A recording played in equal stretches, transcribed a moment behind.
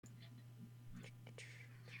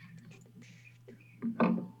Hey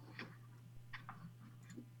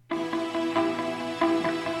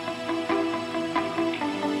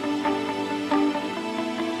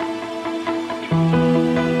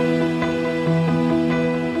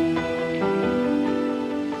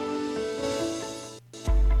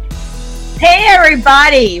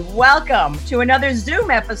everybody, welcome to another Zoom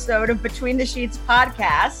episode of Between the Sheets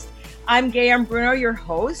podcast. I'm Gayon Bruno, your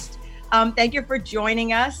host. Thank you for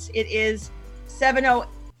joining us. It is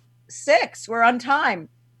 7:06. We're on time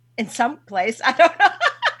in some place. I don't know.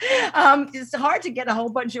 It's hard to get a whole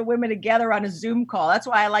bunch of women together on a Zoom call. That's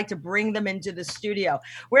why I like to bring them into the studio.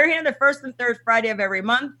 We're here the first and third Friday of every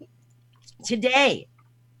month. Today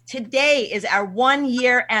is our 1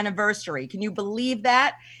 year anniversary. Can you believe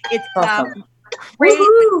that? It's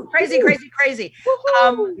crazy.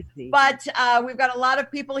 But we've got a lot of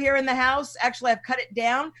people here in the house. Actually, I've cut it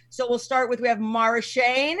down. So we'll start with, we have Mara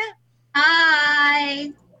Shane.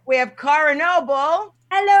 Hi. We have Cara Noble.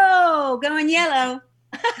 Hello, going yellow.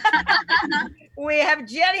 We have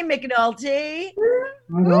Jenny McNulty.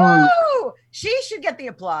 Woo! She should get the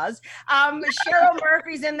applause. Cheryl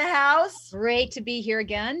Murphy's in the house. Great to be here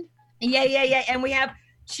again. Yeah. And we have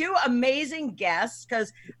two amazing guests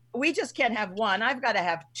because we just can't have one. I've got to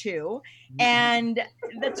have two. And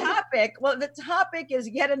the topic is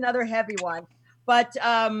yet another heavy one. But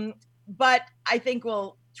I think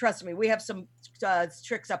trust me, we have some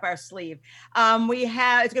tricks up our sleeve.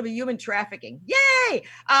 It's going to be human trafficking. Yay!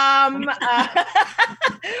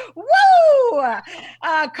 Woo!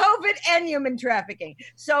 COVID and human trafficking.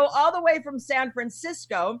 So all the way from San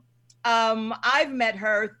Francisco, I've met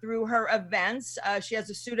her through her events. She has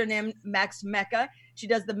a pseudonym, Max Mecca. She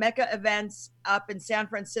does the Mecca events up in San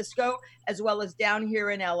Francisco, as well as down here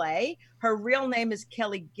in LA. Her real name is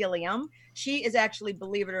Kelly Gilliam. She is actually,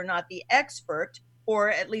 believe it or not, the expert,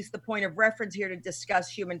 or at least the point of reference here to discuss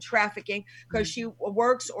human trafficking, because she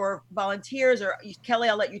works or volunteers, or Kelly,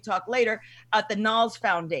 I'll let you talk later, at the Knowles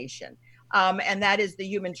Foundation. And that is the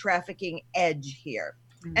human trafficking edge here.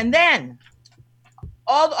 And then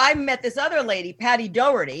I met this other lady, Patty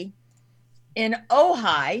Doherty, in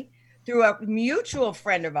Ojai through a mutual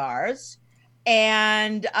friend of ours.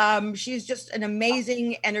 And she's just an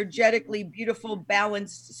amazing, energetically beautiful,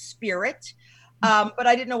 balanced spirit. But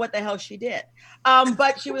I didn't know what the hell she did.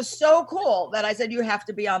 But she was so cool that I said, you have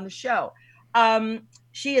to be on the show.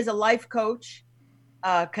 She is a life coach,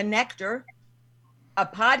 connector, a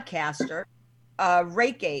podcaster,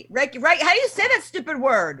 Reiki. Right? How do you say that stupid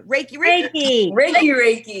word? Reiki.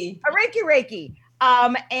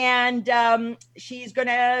 And she's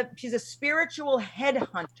a spiritual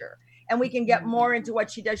headhunter, and we can get more into what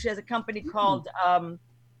she does. She has a company called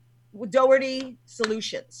Doherty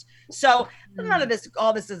Solutions. So none of this,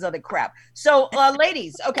 all this is other crap. So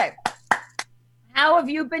ladies, okay. How have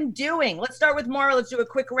you been doing? Let's start with Mara. Let's do a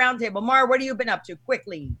quick roundtable. Mara, what have you been up to?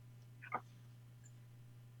 Quickly.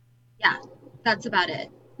 Yeah, that's about it.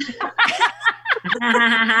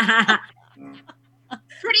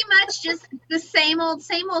 Pretty much just the same old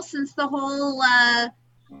since the whole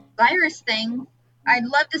virus thing. I'd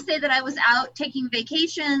love to say that I was out taking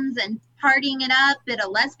vacations and partying it up at a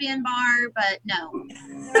lesbian bar, but no.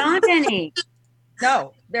 There aren't any.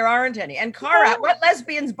 No, there aren't any. And Cara, what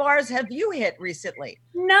lesbians bars have you hit recently?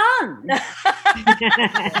 None.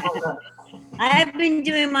 I have been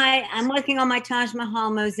I'm working on my Taj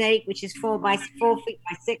Mahal mosaic, which is 4 by 4 feet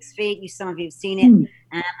by 6 feet. Some of you have seen it.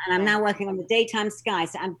 And I'm now working on the daytime sky.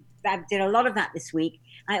 So I did a lot of that this week.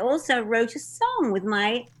 I also wrote a song with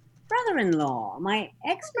my brother-in-law, my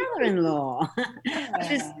ex-brother-in-law, which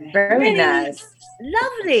is very really nice,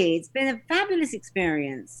 lovely. It's been a fabulous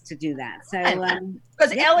experience to do that. So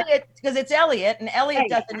because it's Elliot, and Elliot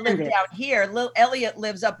doesn't live down here. Elliot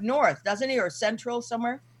lives up north, doesn't he, or central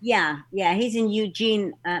somewhere? Yeah, he's in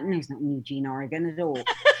Eugene. No, he's not in Eugene, Oregon at all.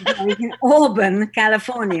 He's in Auburn,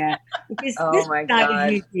 California. Oh my God,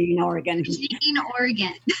 Eugene, Oregon. Eugene,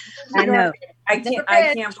 Oregon. I know. I can't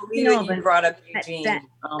believe that you brought up Eugene.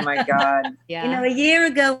 Oh my God. Yeah. A year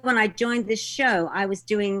ago when I joined this show, I was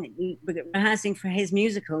rehearsing for his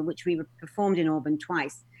musical, which we performed in Auburn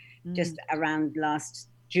twice, just around last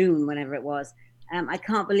June, whenever it was. I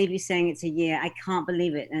can't believe you saying it's a year. I can't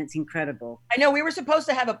believe it, and it's incredible. I know we were supposed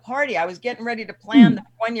to have a party. I was getting ready to plan the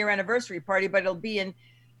 1 year anniversary party, but it'll be in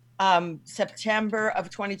September of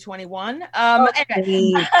 2021.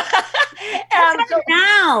 Anyway. So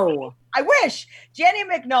now I wish. Jenny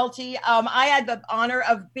McNulty, I had the honor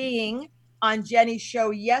of being on Jenny's show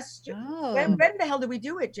yesterday. Oh. When the hell did we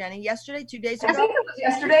do it, Jenny? Yesterday, 2 days ago? I think it was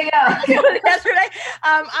yesterday, yeah. Yesterday.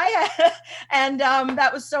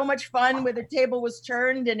 That was so much fun, where the table was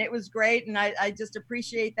turned, and it was great, and I just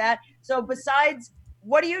appreciate that. So besides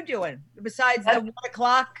what are you doing besides the 1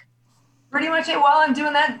 o'clock? Pretty much it. Well, I'm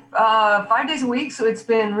doing that 5 days a week, so it's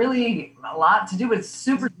been really a lot to do, but it's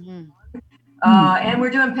super fun. And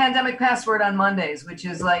we're doing Pandemic Password on Mondays, which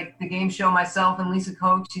is like the game show myself and Lisa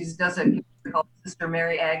Koch. She does it called Sister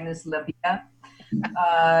Mary Agnes Lavia.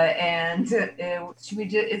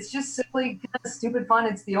 It's just simply kind of stupid fun.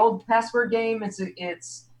 It's the old password game.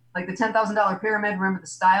 It's like the $10,000 pyramid. Remember the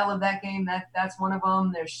style of that game? That's one of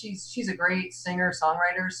them. She's a great singer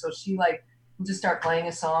songwriter, so she like will just start playing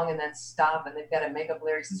a song and then stop, and they've got to make up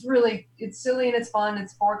lyrics. It's silly and it's fun.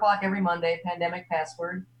 It's 4 o'clock every Monday. Pandemic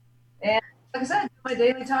Password. And like I said, my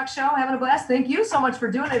daily talk show, having a blast. Thank you so much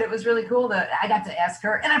for doing it. It was really cool I got to ask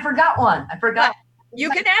her, and I forgot one. You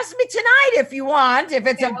can ask me tonight if you want, if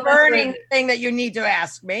it's a burning thing that you need to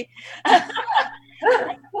ask me.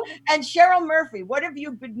 And Cheryl Murphy, what have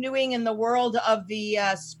you been doing in the world of the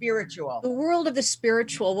spiritual? The world of the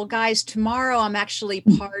spiritual. Well, guys, tomorrow I'm actually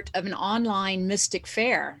part of an online mystic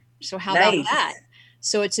fair. So how about that?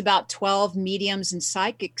 So it's about 12 mediums and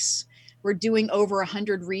psychics. We're doing over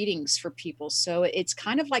 100 readings for people. So it's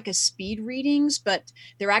kind of like a speed readings, but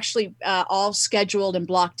they're actually all scheduled and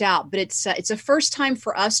blocked out. But it's a first time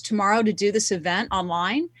for us tomorrow to do this event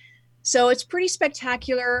online. So it's pretty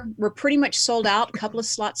spectacular. We're pretty much sold out, a couple of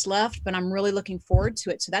slots left, but I'm really looking forward to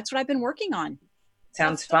it. So that's what I've been working on.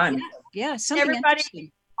 Sounds fun. Yeah, something Everybody,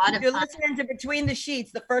 interesting. if you're listening to Between the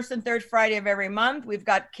Sheets, the first and third Friday of every month, we've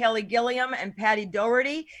got Kelly Gilliam and Patty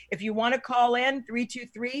Doherty. If you want to call in,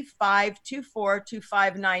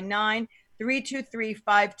 323-524-2599,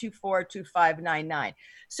 323-524-2599.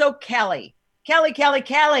 So Kelly.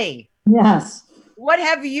 Yes. What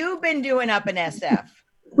have you been doing up in SF?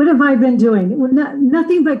 What have I been doing? Well,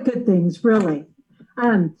 nothing but good things, really.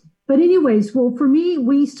 But anyways, well, for me,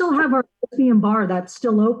 we still have our lesbian bar that's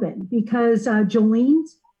still open because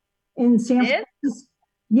Jolene's in San Francisco.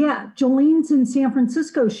 Yeah, Jolene's in San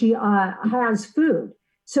Francisco. She has food.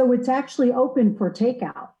 So it's actually open for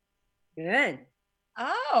takeout. Good.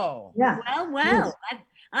 Oh. Yeah. Well. Yes.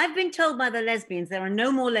 I've been told by the lesbians there are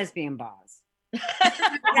no more lesbian bars. Is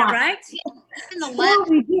that right? Well,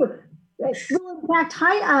 we do. Well, in fact,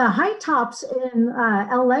 High Tops in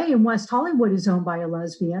LA in West Hollywood is owned by a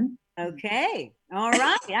lesbian. Okay. All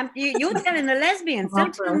right. You're telling the lesbians.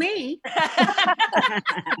 Don't tell me. I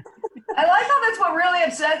like how that's what really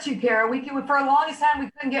upsets you, Kara. For the longest time,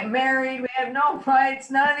 we couldn't get married. We have no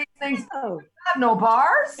rights. None of these things. Oh. We have no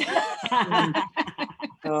bars.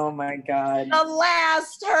 Oh my God. The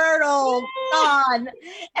last hurdle gone.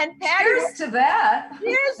 And Patty, Cheers to that.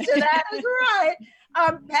 Cheers to that is right.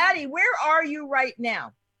 Patty, where are you right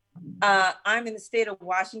now? I'm in the state of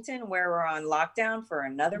Washington, where we're on lockdown for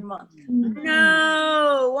another month.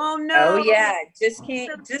 No. Oh no. Oh yeah, just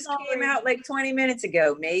came out like 20 minutes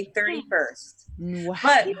ago, May 31st. Wow.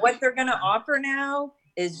 But what they're going to offer now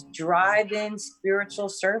is drive-in spiritual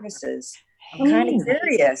services. I'm kind of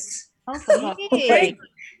curious. Okay.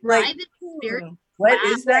 Drive-in spirit. What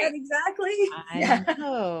is that exactly? I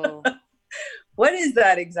know. What is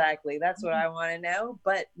that exactly? That's what I want to know.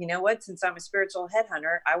 But you know what? Since I'm a spiritual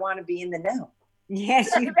headhunter, I want to be in the know.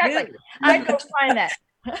 Yes, you Exactly. do. I'd go find that.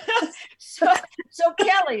 So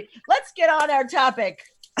Kelly, let's get on our topic.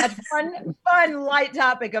 A fun, light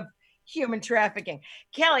topic of human trafficking.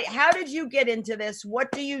 Kelly, how did you get into this?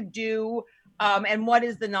 What do you do? And what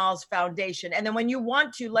is the Knowles Foundation? And then when you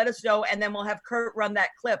want to, let us know, and then we'll have Kurt run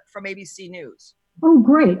that clip from ABC News. Oh,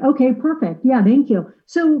 great. Okay, perfect. Yeah, thank you.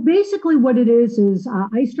 So basically what it is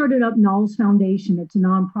I started up Knowles Foundation. It's a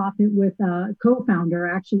nonprofit with a co-founder,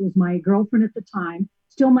 actually was my girlfriend at the time,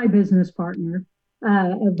 still my business partner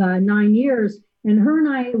of 9 years. And her and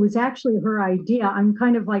I, it was actually her idea. I'm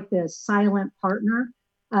kind of like this silent partner.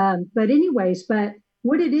 But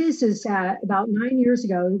what it is about 9 years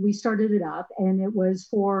ago, we started it up, and it was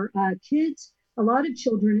for kids, a lot of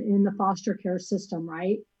children in the foster care system,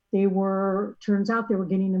 right? Turns out they were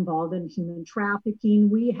getting involved in human trafficking.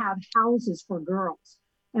 We have houses for girls,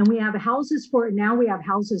 and we have houses for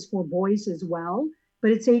boys as well,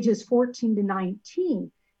 but it's ages 14 to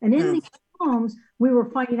 19. And in these homes, we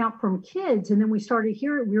were finding out from kids, and then we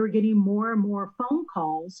were getting more and more phone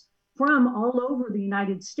calls from all over the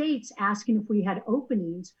United States asking if we had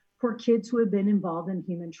openings for kids who had been involved in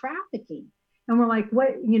human trafficking. And we're like,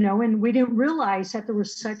 what, and we didn't realize that there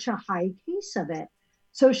was such a high case of it.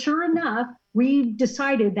 So sure enough, we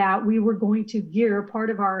decided that we were going to gear part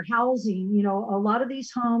of our housing. A lot of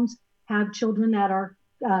these homes have children that are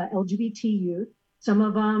LGBT youth. Some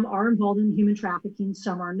of them are involved in human trafficking,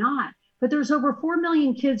 some are not. But there's over 4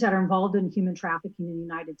 million kids that are involved in human trafficking in the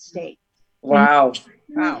United States. Wow.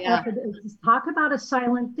 Wow. Yeah. Talk about a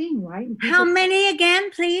silent thing, right? How many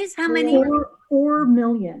again, please? How many? 4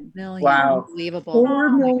 million. Wow. Unbelievable. 4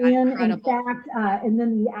 million. In Incredible. fact, and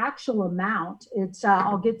then the actual amount, it's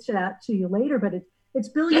I'll get to that to you later, but it's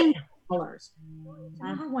billions of dollars. It's the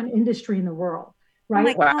number one industry in the world,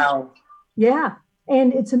 right? Wow. Yeah.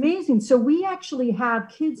 And it's amazing. So we actually have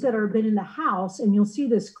kids that have been in the house, and you'll see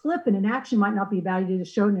this clip, and it actually might not be a bad idea to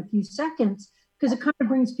show in a few seconds because it kind of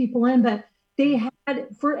brings people in. But they had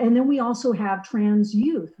and then we also have trans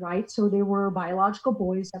youth, right? So they were biological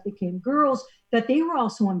boys that became girls, that they were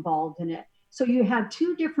also involved in it. So you have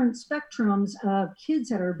two different spectrums of kids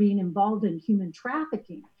that are being involved in human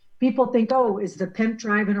trafficking. People think, oh, is the pimp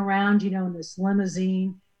driving around, in this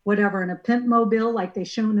limousine, whatever, in a pimp mobile like they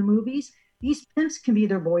show in the movies? These pimps can be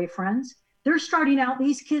their boyfriends. They're starting out,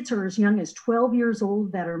 these kids are as young as 12 years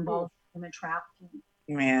old that are involved in human trafficking.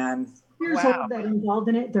 Man. Years old that are involved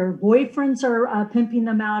in it. Their boyfriends are pimping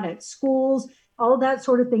them out at schools, all that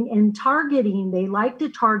sort of thing. And targeting, they like to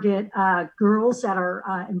target girls that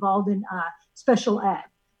are involved in special ed.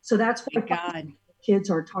 So that's why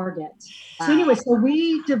kids are targets. Wow. So anyway, so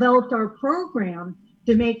we developed our program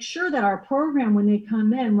to make sure that our program, when they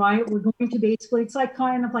come in, right, we're going to basically, it's like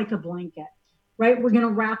kind of like a blanket, right? We're going to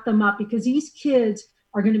wrap them up because these kids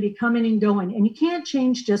are going to be coming and going, and you can't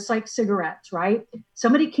change just like cigarettes, right?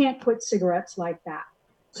 Somebody can't quit cigarettes like that.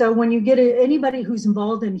 So when you get anybody who's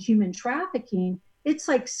involved in human trafficking, it's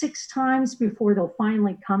like 6 times before they'll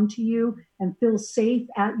finally come to you and feel safe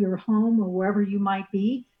at your home or wherever you might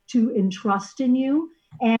be to entrust in you.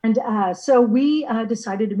 And so we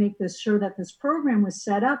decided to make this sure that this program was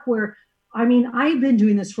set up where, I've been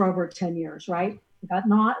doing this for over 10 years, right? We got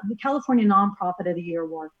the California Nonprofit of the Year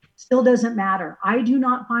award. Still doesn't matter. I do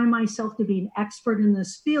not find myself to be an expert in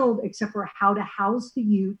this field except for how to house the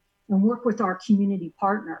youth and work with our community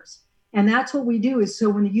partners. And that's what we do is so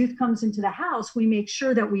when the youth comes into the house, we make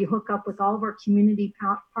sure that we hook up with all of our community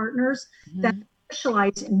partners that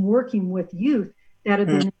specialize in working with youth that have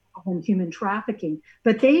been in human trafficking.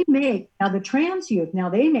 But they make, now the trans youth,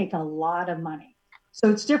 they make a lot of money. So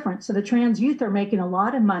it's different. So the trans youth are making a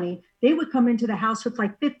lot of money. They would come into the house with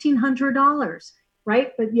like $1,500,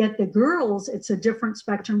 right? But yet the girls, it's a different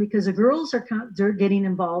spectrum because the girls they're getting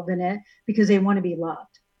involved in it because they want to be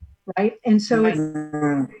loved, right? And so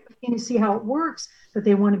you see how it works, but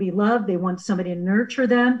they want to be loved. They want somebody to nurture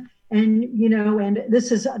them. And, and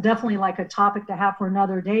this is definitely like a topic to have for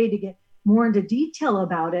another day to get more into detail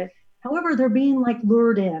about it. However, they're being like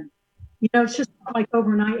lured in. It's just like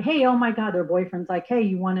overnight, hey, oh my God, their boyfriend's like, hey,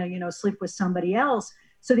 you want to, sleep with somebody else.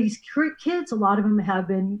 So these kids, a lot of them have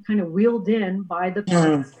been kind of reeled in by the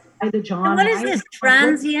John. And what is this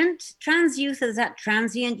transient? Trans youth, is that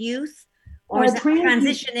transient youth? Or is that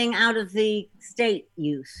transitioning out of the state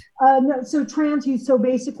youth? No, so trans youth, so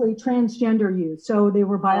basically transgender youth. So they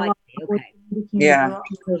were biological,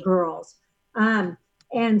 girls.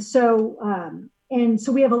 And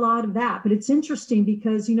so we have a lot of that, but it's interesting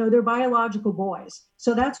because, they're biological boys.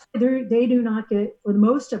 So that's why they do not get, for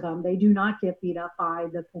most of them, they do not get beat up by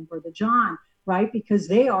the pimp or the John, right? Because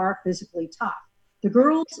they are physically tough. The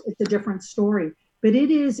girls, it's a different story, but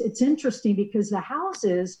it's interesting because the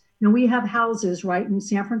houses, we have houses right in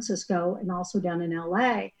San Francisco and also down in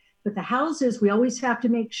LA, but the houses, we always have to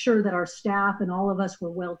make sure that our staff and all of us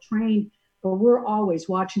were well trained. But we're always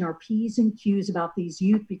watching our P's and Q's about these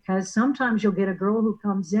youth because sometimes you'll get a girl who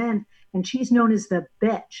comes in and she's known as the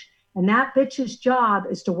bitch. And that bitch's job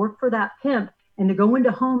is to work for that pimp and to go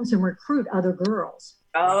into homes and recruit other girls.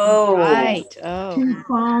 Oh, right. Oh, 2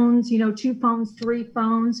 phones, 2 phones, 3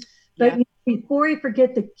 phones. But before I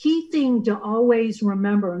forget, the key thing to always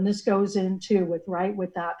remember, and this goes into with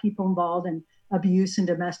people involved in abuse and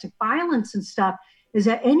domestic violence and stuff, is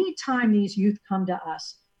that anytime these youth come to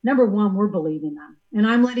us, number one, we're believing them. And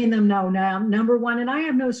I'm letting them know now, number one, and I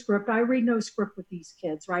have no script. I read no script with these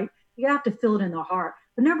kids, right? You have to feel it in the heart.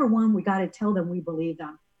 But number one, we got to tell them we believe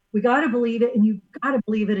them. We got to believe it, and you got to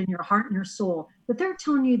believe it in your heart and your soul. But they're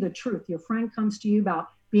telling you the truth. Your friend comes to you about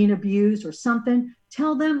being abused or something.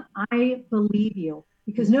 Tell them, I believe you.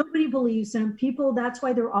 Because nobody believes them. People, that's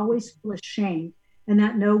why they're always feel ashamed and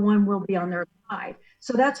that no one will be on their side.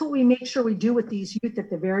 So that's what we make sure we do with these youth at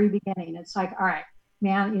the very beginning. It's like, all right,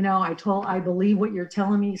 man, I believe what you're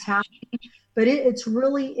telling me is happening, but it's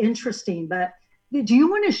really interesting. But do you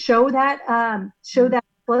want to show that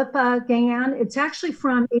clip, Gayan? It's actually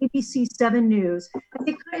from ABC 7 News.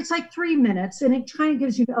 It's like 3 minutes, and it kind of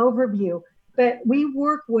gives you an overview. But we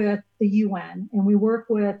work with the UN, and we work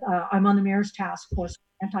with, I'm on the Mayor's Task Force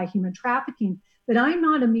for Anti-Human Trafficking, but I'm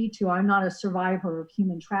not a Me Too. I'm not a survivor of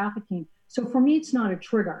human trafficking. So for me, it's not a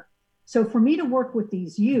trigger. So for me to work with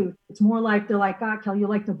these youth, it's more like they're like, ah, Kelly, you're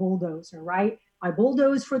like the bulldozer, right? I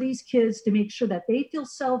bulldoze for these kids to make sure that they feel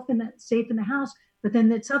safe in the house, but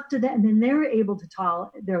then it's up to them, and then they're able to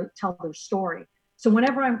tell their story. So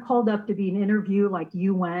whenever I'm called up to be an interview like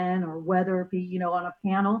UN or whether it be, on a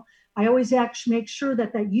panel, I always actually make sure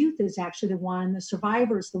that that youth is actually the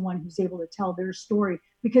survivor is the one who's able to tell their story,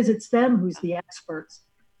 because it's them who's the experts.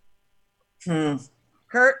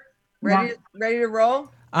 Kurt, ready to roll?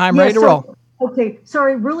 I'm ready to roll. Okay,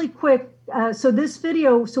 sorry, really quick. So this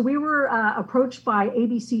video, we were approached by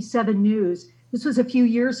ABC 7 News. This was a few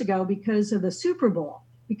years ago because of the Super Bowl,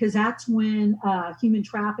 because that's when human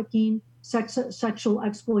trafficking, sexual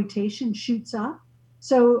exploitation shoots up.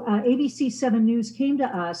 So ABC 7 News came to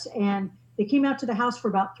us, and they came out to the house for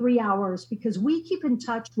about 3 hours, because we keep in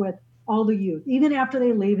touch with all the youth, even after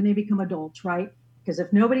they leave and they become adults, right? Because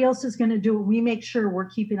if nobody else is going to do it, we make sure we're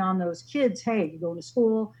keeping on those kids. Hey, you go to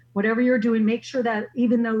school, whatever you're doing, make sure that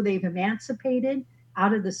even though they've emancipated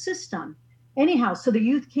out of the system. Anyhow, so the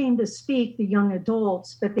youth came to speak, the young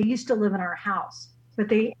adults, but they used to live in our house. But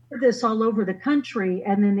they air this all over the country,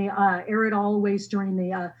 and then they air it always during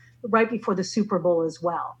the right before the Super Bowl as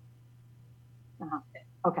well.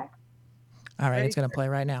 Okay. All right, it's going to play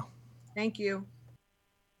right now. Thank you.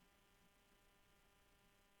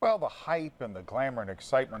 Well, the hype and the glamour and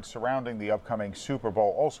excitement surrounding the upcoming Super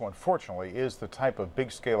Bowl also, unfortunately, is the type of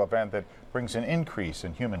big-scale event that brings an increase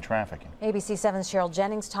in human trafficking. ABC 7's Cheryl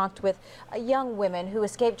Jennings talked with young women who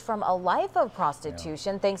escaped from a life of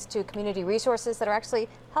prostitution thanks to community resources that are actually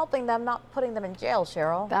helping them, not putting them in jail,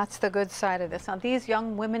 Cheryl. That's the good side of this. Now, these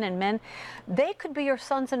young women and men, they could be your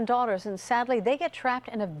sons and daughters, and sadly, they get trapped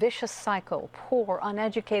in a vicious cycle, poor,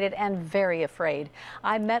 uneducated, and very afraid.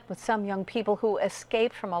 I met with some young people who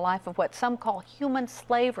escaped from a life of what some call human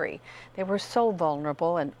slavery. They were so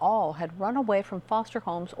vulnerable, and all had run away from foster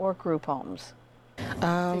homes or group homes. Did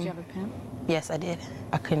you have a pimp? Yes, I did.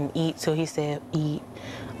 I couldn't eat, so he said eat.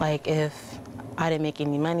 Like if I didn't make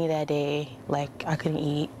any money that day, like I couldn't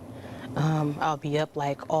eat. I'll be up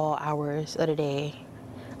like all hours of the day,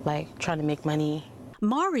 like trying to make money.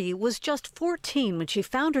 Mari was just 14 when she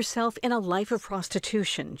found herself in a life of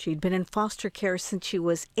prostitution. She'd been in foster care since she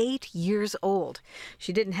was 8 years old.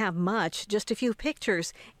 She didn't have much, just a few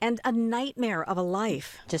pictures and a nightmare of a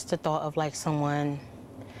life. Just the thought of like someone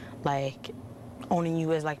like owning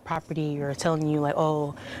you as like property, or telling you like,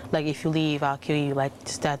 oh, like if you leave, I'll kill you. Like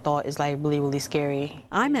just that thought is like really, really scary.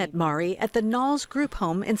 I met Mari at the Knowles Group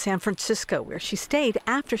Home in San Francisco, where she stayed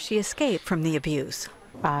after she escaped from the abuse.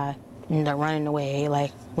 I ended up running away.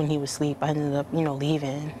 Like when he was asleep, I ended up,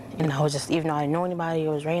 leaving. And I was just, even though I didn't know anybody, it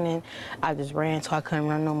was raining, I just ran so I couldn't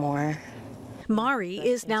run no more. Mari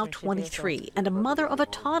is now 23 and a mother of a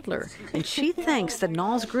toddler, and she thanks the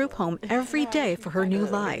Knowles Group Home every day for her new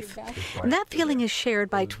life. And that feeling is shared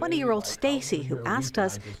by 20-year-old Stacy, who asked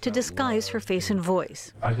us to disguise her face and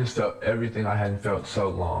voice. I just felt everything I hadn't felt so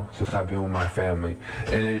long since I've been with my family,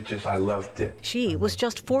 and I loved it. She was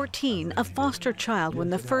just 14, a foster child,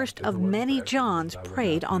 when the first of many Johns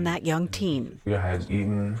preyed on that young teen. I had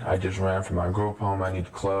eaten, I just ran from my group home, I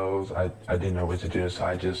needed clothes, I didn't know what to do, so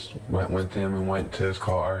I just went with him and went to his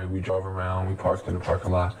car. We drove around, we parked in the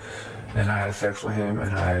parking lot, and I had sex with him,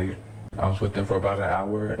 and I was with him for about an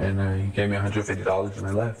hour, and he gave me $150 and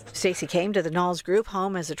I left. Stacy came to the Knowles Group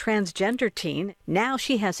Home as a transgender teen. Now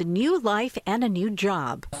she has a new life and a new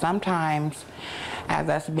job. Sometimes, as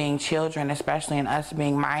us being children, especially in us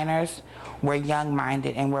being minors, we're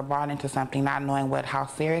young-minded and we're brought into something not knowing how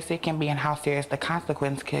serious it can be and how serious the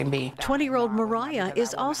consequence can be. 20-year-old Mariah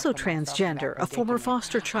is also transgender, a former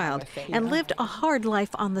foster child, and lived a hard life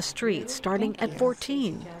on the streets starting at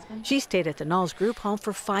 14. She stayed at the Knowles Group Home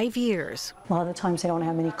for 5 years. A lot of the times they don't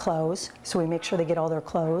have any clothes, so we make sure they get all their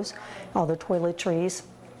clothes, all their toiletries.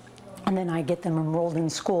 And then I get them enrolled in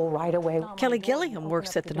school right away. Kelly Gilliam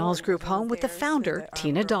works at the Knowles Group Home with the founder,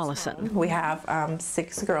 Tina Dollison. We have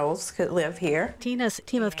 6 girls who live here. Tina's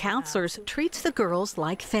team of counselors treats the girls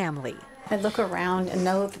like family. I look around and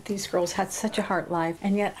know that these girls had such a hard life,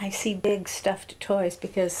 and yet I see big stuffed toys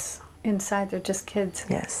because inside they're just kids.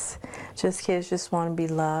 Yes, just kids just want to be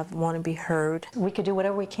loved, want to be heard. We could do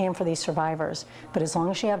whatever we can for these survivors, but as long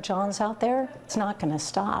as you have Johns out there, it's not going to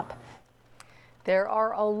stop. There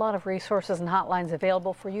are a lot of resources and hotlines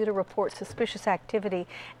available for you to report suspicious activity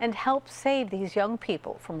and help save these young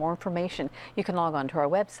people. For more information, you can log on to our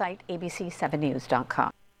website, abc7news.com.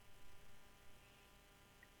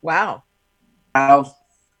 Wow. Wow.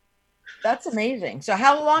 That's amazing. So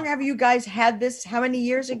how long have you guys had this? How many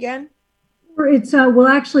years again? It's well,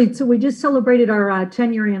 actually, so we just celebrated our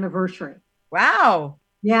 10-year anniversary. Wow.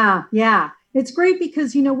 Yeah. It's great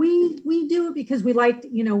because, you know, we do it because we like,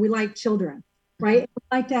 you know, we like children, right?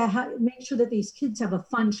 We like to make sure that these kids have a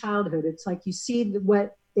fun childhood. It's like you see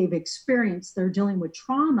what they've experienced. They're dealing with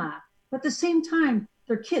trauma, but at the same time,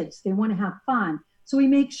 they're kids. They want to have fun. So we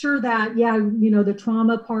make sure that, yeah, you know, the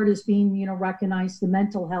trauma part is being, you know, recognized, the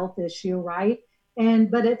mental health issue, right?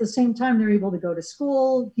 But at the same time, they're able to go to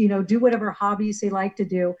school, you know, do whatever hobbies they like to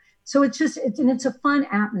do. So it's a fun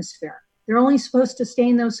atmosphere. They're only supposed to stay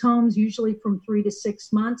in those homes usually from 3 to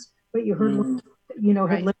 6 months, but you heard, you know,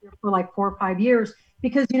 had lived there for like 4 or 5 years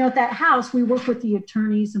because, you know, at that house, we work with the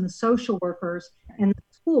attorneys and the social workers and the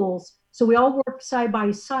schools. So we all work side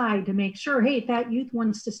by side to make sure, hey, if that youth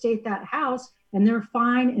wants to stay at that house and they're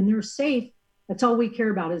fine and they're safe, that's all we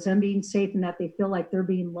care about is them being safe and that they feel like they're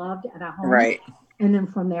being loved at a home. Right. And then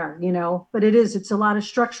from there, you know, but it's a lot of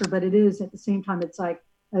structure, but it is at the same time, it's like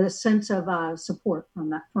a sense of support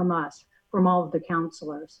from us, from all of the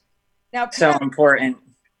counselors. Now, so important.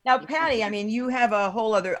 Now, Patty, I mean, you have a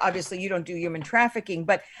whole other, obviously you don't do human trafficking,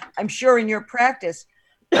 but I'm sure in your practice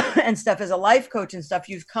and stuff as a life coach and stuff,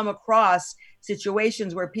 you've come across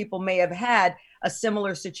situations where people may have had a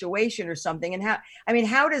similar situation or something. And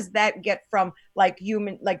how does that get from like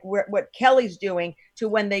what Kelly's doing to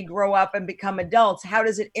when they grow up and become adults? How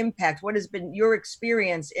does it impact? What has been your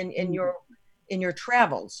experience in your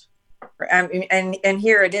travels? And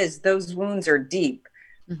here it is, those wounds are deep.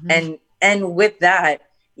 And with that,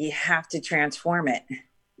 you have to transform it,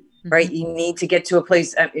 right? You need to get to a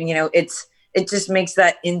place, you know, it just makes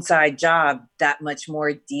that inside job that much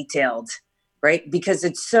more detailed, right? Because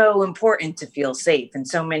it's so important to feel safe. And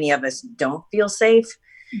so many of us don't feel safe.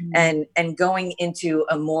 And going into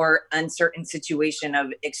a more uncertain situation of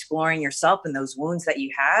exploring yourself and those wounds that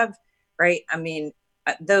you have, right? I mean,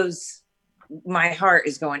 my heart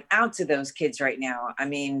is going out to those kids right now. I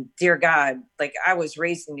mean, dear God, like I was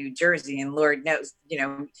raised in New Jersey and Lord knows, you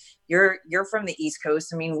know, you're from the East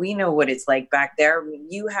Coast. I mean, we know what it's like back there.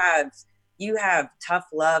 You have tough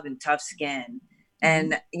love and tough skin.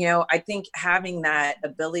 And, you know, I think having that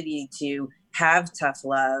ability to have tough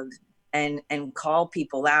love and call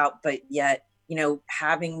people out, but yet, you know,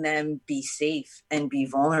 having them be safe and be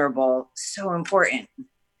vulnerable, so important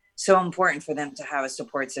for them to have a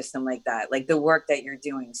support system like that. Like the work that you're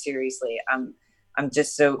doing, seriously, I'm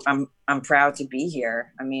proud to be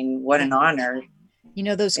here. I mean, what an honor. You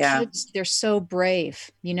know, those kids, they're so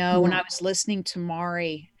brave. You know, when I was listening to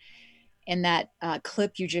Mari in that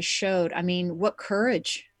clip you just showed, I mean, what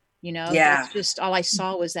courage, you know, that's just all I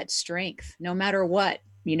saw was that strength, no matter what,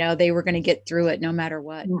 you know, they were going to get through it no matter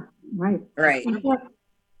what. Yeah, right.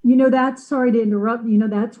 You know, sorry to interrupt, you know,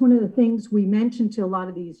 that's one of the things we mentioned to a lot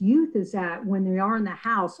of these youth is that when they are in the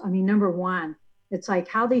house, I mean, number one, it's like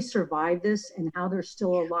how they survive this and how they're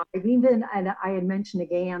still alive. Even, and I had mentioned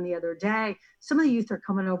to Gayan the other day, some of the youth are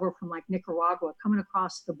coming over from like Nicaragua, coming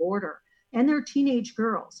across the border, and they're teenage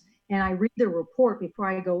girls. And I read their report before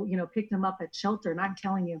I go, you know, pick them up at shelter. And I'm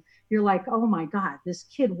telling you, you're like, oh my God, this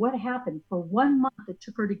kid, what happened? For 1 month, it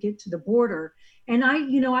took her to get to the border. And I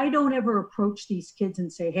don't ever approach these kids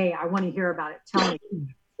and say, hey, I want to hear about it. Tell me.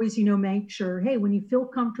 Always, you know, make sure, hey, when you feel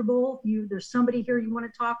comfortable, there's somebody here you want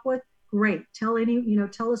to talk with, great. Tell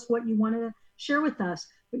us what you want to share with us.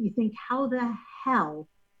 But you think, how the hell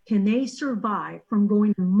can they survive from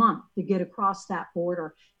going a month to get across that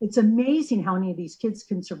border? It's amazing how many of these kids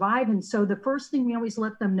can survive. And so the first thing we always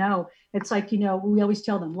let them know, it's like, you know, we always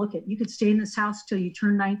tell them, look, you could stay in this house till you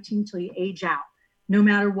turn 19, till you age out, no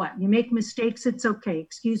matter what. You make mistakes, it's okay.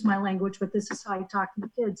 Excuse my language, but this is how I talk to the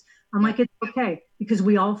kids. I'm like, it's okay, because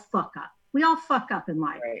we all fuck up. We all fuck up in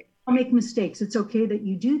life. Right. I'll make mistakes. It's okay that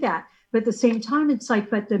you do that. But at the same time, it's like,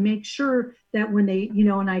 but to make sure that when they, you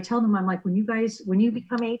know, and I tell them, I'm like, when you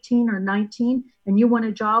become 18 or 19 and you want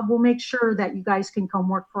a job, we'll make sure that you guys can come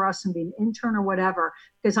work for us and be an intern or whatever.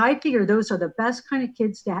 Because I figure those are the best kind of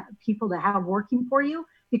kids people to have working for you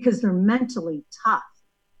because they're mentally tough.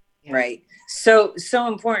 Right. So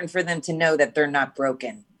important for them to know that they're not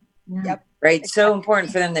broken. Yep. Right. So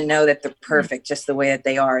important for them to know that they're perfect just the way that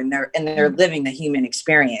they are. And they're living the human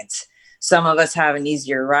experience. Some of us have an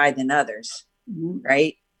easier ride than others.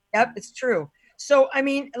 Right. Yep. It's true. So, I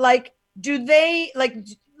mean, like, do they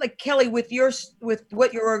like Kelly with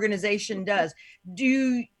what your organization does?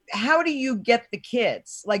 How do you get the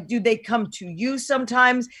kids? Like, do they come to you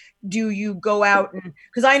sometimes? Do you go out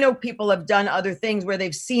because I know people have done other things where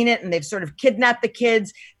they've seen it and they've sort of kidnapped the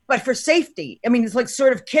kids, but for safety. I mean, it's like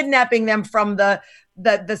sort of kidnapping them from the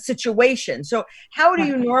situation. So how do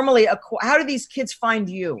you normally, how do these kids find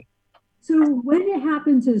you? So when it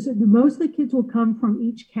happens is most of the kids will come from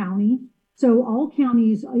each county. So all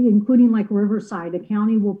counties, including like Riverside, a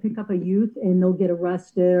county will pick up a youth and they'll get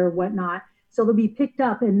arrested or whatnot. So they'll be picked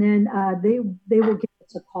up and then they will give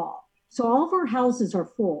us a call. So all of our houses are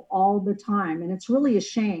full all the time. And it's really a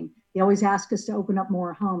shame. They always ask us to open up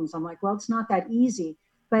more homes. I'm like, well, it's not that easy.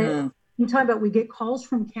 But you talk about, we get calls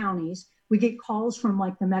from counties. We get calls from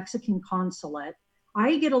like the Mexican consulate.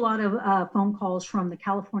 I get a lot of phone calls from the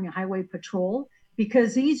California Highway Patrol,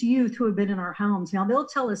 because these youth who have been in our homes, now they'll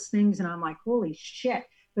tell us things and I'm like, holy shit,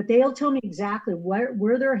 but they'll tell me exactly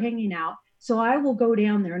where they're hanging out. So I will go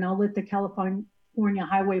down there and I'll let the California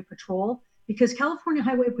Highway Patrol, because California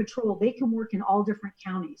Highway Patrol, they can work in all different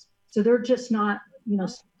counties. So they're just not,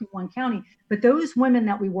 one county, but those women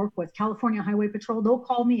that we work with, California Highway Patrol, they'll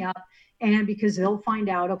call me up, and because they'll find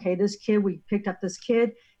out, okay, this kid, we picked up this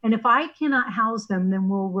kid. And if I cannot house them, then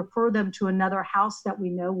we'll refer them to another house that we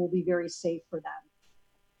know will be very safe for them.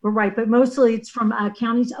 But right, but mostly it's from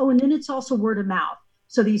counties. Oh, and then it's also word of mouth.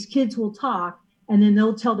 So these kids will talk and then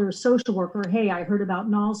they'll tell their social worker, hey, I heard about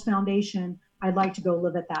Knowles Foundation. I'd like to go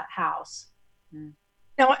live at that house.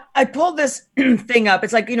 Now, I pulled this thing up.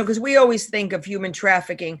 It's like, because we always think of human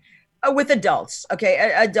trafficking with adults.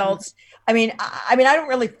 Okay. Adults. I think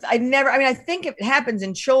it happens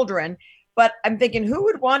in children, but I'm thinking, who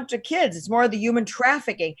would want to kids? It's more of the human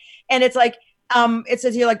trafficking. And it's like, it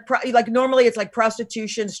says here, like normally it's like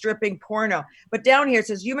prostitution, stripping, porno, but down here it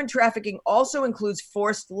says human trafficking also includes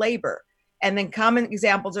forced labor. And then common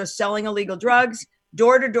examples are selling illegal drugs,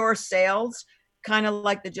 door-to-door sales, kind of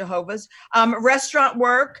like the Jehovah's, restaurant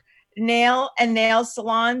work, nail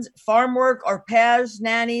salons, farm work, au pairs,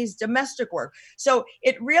 nannies, domestic work. So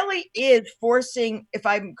it really is forcing, if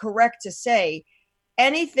I'm correct to say,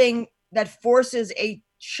 anything that forces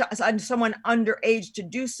someone underage to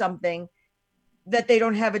do something that they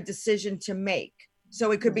don't have a decision to make. So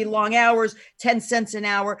it could be long hours, 10 cents an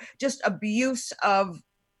hour, just abuse of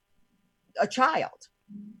a child.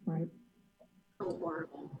 Right.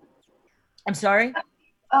 I'm sorry?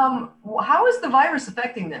 How is the virus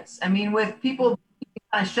affecting this? I mean, with people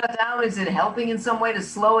kind of shut down, is it helping in some way to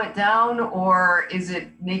slow it down, or is it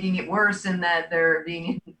making it worse in that they're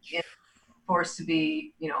being forced to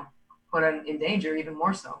be, put in danger even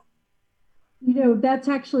more so? That's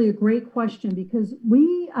actually a great question, because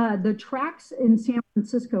the tracks in San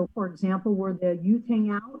Francisco, for example, where the youth hang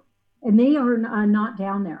out, and they are not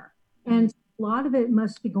down there. And a lot of it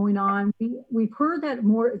must be going on. We've heard that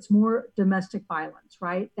it's more domestic violence,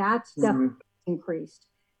 right? That's definitely increased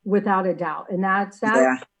without a doubt. And that's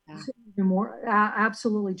more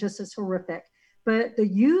absolutely just as horrific. But the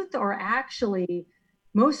youth are actually,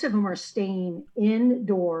 most of them are staying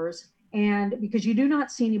indoors. And because you do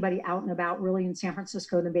not see anybody out and about really in San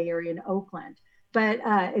Francisco, the Bay Area, and Oakland, but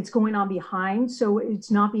it's going on behind. So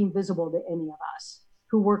it's not being visible to any of us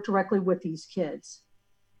who work directly with these kids.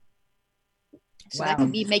 So that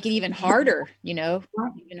could make it even harder,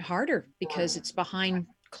 even harder, because it's behind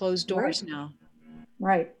closed doors now.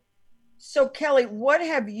 Right. So Kelly, what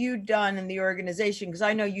have you done in the organization? Because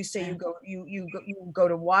I know you say you go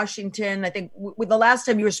to Washington. I think with the last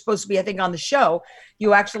time you were supposed to be, I think, on the show,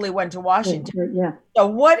 you actually went to Washington. Yeah. So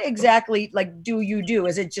what exactly do you do?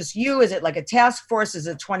 Is it just you? Is it like a task force? Is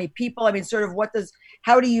it 20 people? I mean, sort of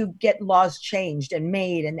how do you get laws changed and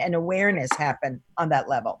made and awareness happen on that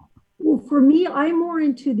level? Well, for me, I'm more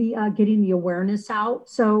into the getting the awareness out.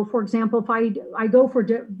 So, for example, if I go for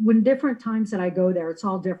when different times that I go there, it's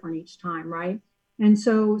all different each time, right? And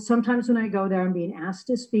so sometimes when I go there, I'm being asked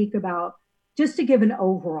to speak about, just to give an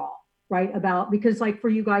overall, right? Because like for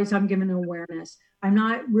you guys, I'm giving awareness. I'm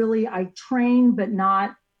not really, I train, but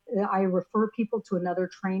not, I refer people to another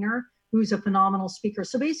trainer who's a phenomenal speaker.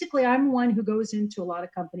 So basically, I'm one who goes into a lot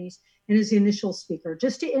of companies and is the initial speaker,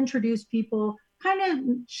 just to introduce people, kind of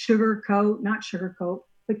not sugarcoat,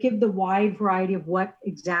 but give the wide variety of what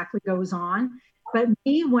exactly goes on. But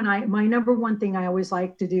me, my number one thing I always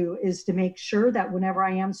like to do is to make sure that whenever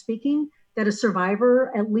I am speaking, that a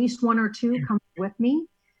survivor, at least one or two, comes with me,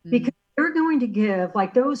 because they're going to give,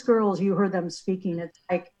 like those girls, you heard them speaking, it's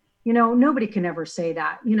like, nobody can ever say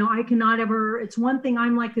that. I cannot ever, it's one thing,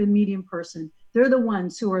 I'm like the medium person. They're the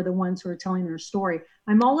ones who are telling their story.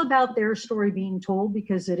 I'm all about their story being told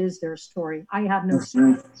because it is their story. I have no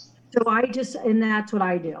story. So and that's what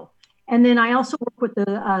I do. And then I also work with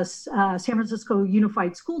the San Francisco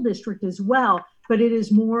Unified School District as well, but it is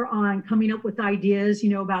more on coming up with ideas,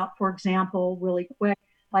 about, for example, really quick,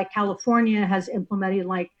 like California has implemented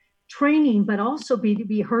like training, but also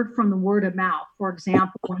be heard from the word of mouth. For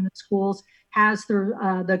example, when the schools has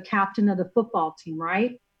the captain of the football team,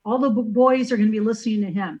 right? All the boys are going to be listening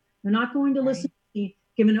to him. They're not going to listen to me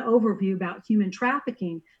giving an overview about human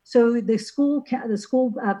trafficking. So the school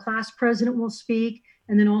class president will speak,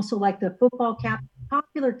 and then also like the football captain,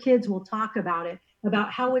 popular kids will talk about it,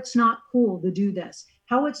 about how it's not cool to do this,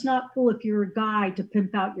 how it's not cool if you're a guy to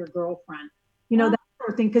pimp out your girlfriend, you know, that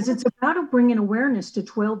sort of thing, because it's about bringing awareness to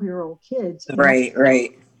 12-year-old kids. Right.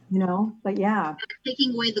 You know, but yeah.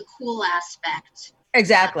 Taking away the cool aspect.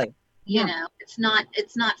 Exactly. You know, it's not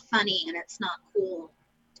funny and it's not cool.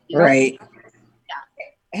 Right.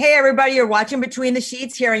 Hey, everybody, you're watching Between the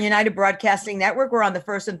Sheets here on United Broadcasting Network. We're on the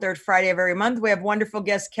first and third Friday of every month. We have wonderful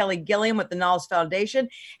guests Kelly Gilliam with the Knowles Foundation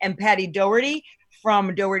and Patty Doherty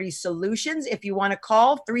from Doherty Solutions. If you want to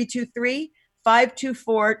call,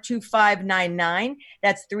 323-524-2599.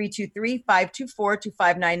 That's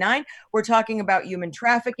 323-524-2599. We're talking about human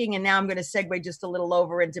trafficking, and now I'm going to segue just a little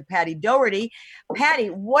over into Patty Doherty.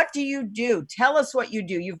 Patty, what do you do? Tell us what you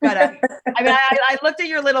do. You've got a, I mean, I looked at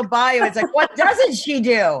your little bio. It's like, what doesn't she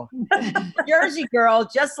do? Jersey girl,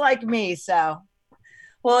 just like me. So,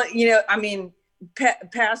 well, you know, I mean,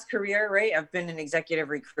 past career, right? I've been an executive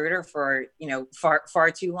recruiter for, you know,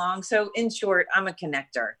 far too long. So in short, I'm a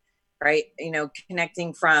connector. Right. You know,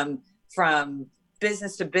 connecting from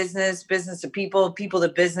business to business, business to people, people to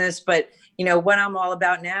business. But, you know, what I'm all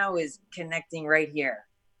about now is connecting right here.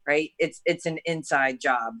 Right. It's an inside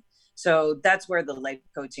job. So that's where the life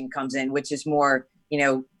coaching comes in, which is more, you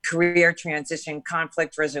know, career transition,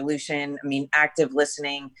 conflict resolution. I mean, active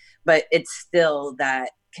listening, but it's still that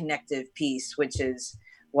connective piece, which is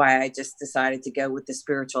why I just decided to go with the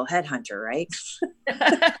spiritual headhunter. Right.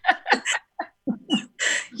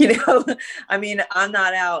 You know, I mean, I'm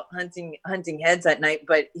not out hunting heads at night,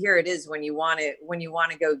 but here it is. When you want to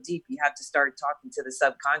go deep, you have to start talking to the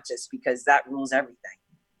subconscious, because that rules everything.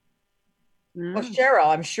 Well, Cheryl,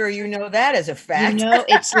 I'm sure you know that as a fact. You know,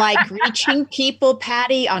 it's like reaching people,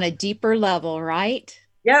 Patty, on a deeper level, right?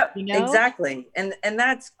 Yep, you know? Exactly. And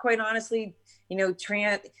that's quite honestly, you know,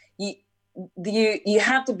 you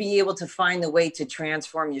have to be able to find the way to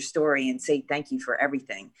transform your story and say thank you for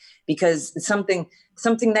everything, because something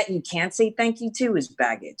that you can't say thank you to is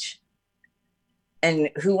baggage, and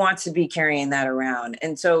who wants to be carrying that around?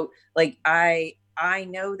 And so, like, I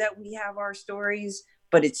know that we have our stories,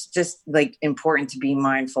 but it's just like important to be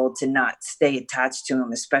mindful to not stay attached to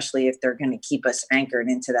them, especially if they're going to keep us anchored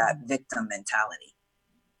into that victim mentality.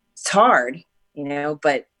 It's hard, you know,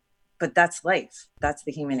 but that's life. That's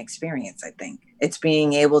the human experience. I think it's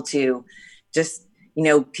being able to just, you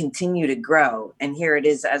know, continue to grow. And here it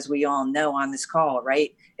is, as we all know on this call,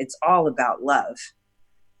 right? It's all about love.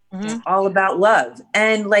 Mm-hmm. It's all about love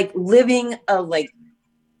and like living a like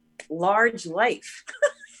large life.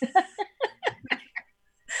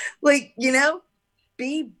 Like, you know,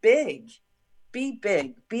 be big, be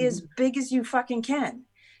as big as you fucking can.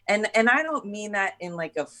 And I don't mean that in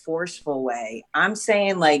like a forceful way. I'm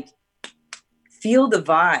saying like, feel the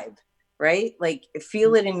vibe, right? Like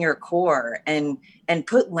feel it in your core and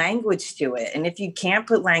put language to it. And if you can't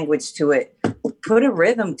put language to it, put a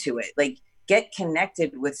rhythm to it. Like get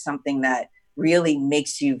connected with something that really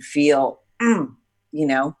makes you feel, you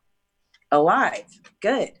know, alive,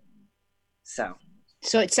 good. So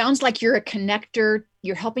it sounds like you're a connector.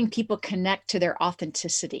 You're helping people connect to their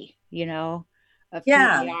authenticity, you know, of who they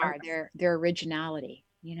are, their originality,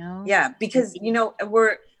 you know? Yeah, because, you know,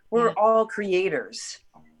 we're all creators.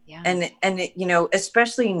 Yeah. And it, you know,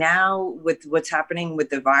 especially now with what's happening with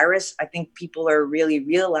the virus, I think people are really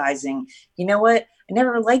realizing, you know what? I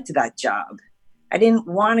never liked that job. I didn't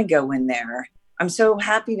want to go in there. I'm so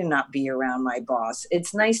happy to not be around my boss.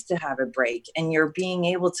 It's nice to have a break, and you're being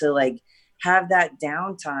able to like have that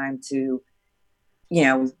downtime to, you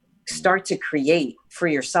know, start to create for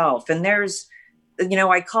yourself. And there's, you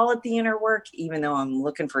know, I call it the inner work, even though I'm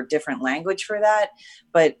looking for different language for that.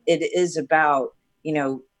 But it is about, you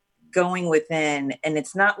know, going within, and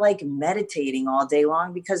it's not like meditating all day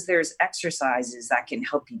long, because there's exercises that can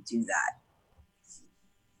help you do that.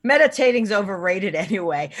 Meditating's overrated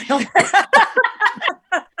anyway.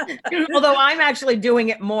 Although I'm actually doing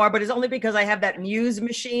it more, but it's only because I have that Muse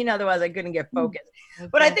machine. Otherwise I couldn't get focused. Okay.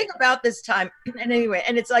 But I think about this time, and anyway,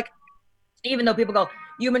 and it's like, even though people go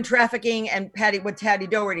human trafficking and what Patty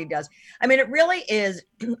Doherty does, I mean, it really is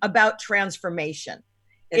about transformation.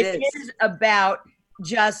 It is about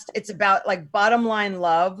it's about like bottom line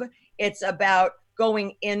love. It's about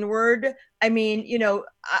going inward. I mean, you know,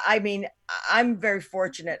 I'm very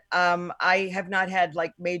fortunate. I have not had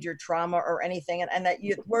like major trauma or anything, and that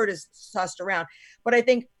word is tossed around. But I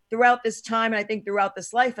think throughout this time, and I think throughout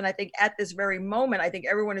this life, and I think at this very moment, I think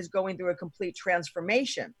everyone is going through a complete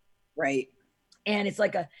transformation. Right. And it's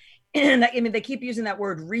like I mean, they keep using that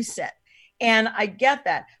word reset. And I get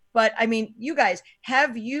that. But I mean, you guys,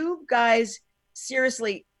 have you guys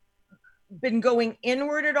seriously been going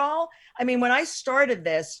inward at all? I mean, when I started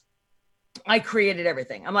this, I created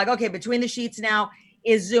everything. I'm like, okay, Between the Sheets now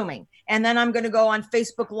is Zooming. And then I'm going to go on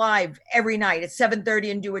Facebook Live every night at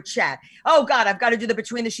 7:30 and do a chat. Oh God, I've got to do the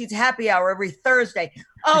Between the Sheets happy hour every Thursday.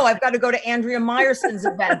 Oh, I've got to go to Andrea Meyerson's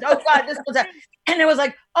event. Oh God, this was that. And it was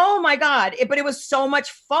like, oh my God. But it was so much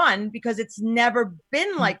fun because it's never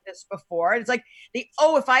been like this before. It's like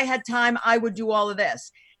if I had time, I would do all of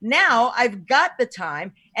this. Now I've got the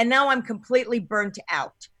time and now I'm completely burnt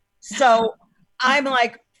out. So I'm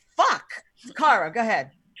like, fuck. Cara, go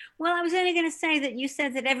ahead. Well, I was only going to say that you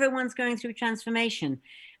said that everyone's going through transformation.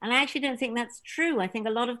 And I actually don't think that's true. I think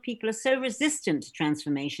a lot of people are so resistant to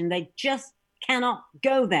transformation, they just cannot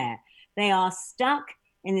go there. They are stuck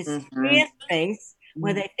in this fear space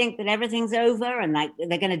where they think that everything's over and like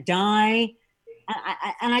they're going to die.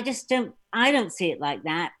 And I just don't see it like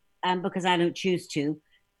that because I don't choose to.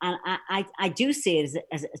 And I do see it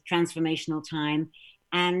as a transformational time.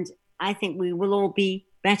 And I think we will all be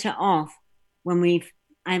better off when we've,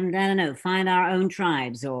 I don't know, find our own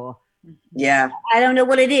tribes or I don't know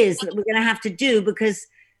what it is that we're going to have to do, because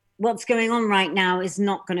what's going on right now is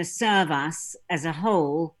not going to serve us as a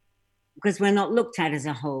whole, because we're not looked at as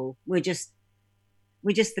a whole. We're just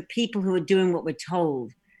the people who are doing what we're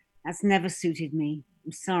told. That's never suited me.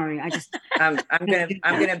 I'm sorry. I'm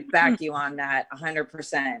gonna back you on that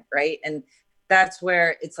 100%, right? And that's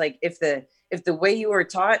where it's like, if the way you were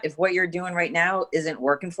taught, if what you're doing right now isn't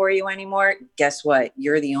working for you anymore, guess what?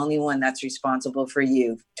 You're the only one that's responsible for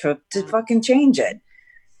you to fucking change it.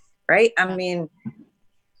 Right? I mean,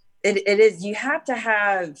 it is, you have to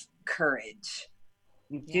have courage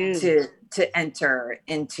to enter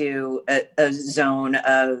into a zone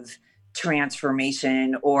of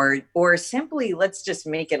transformation, or simply let's just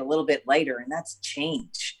make it a little bit lighter, and that's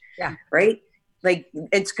change. Right? Like,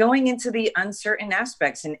 it's going into the uncertain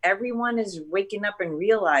aspects, and everyone is waking up and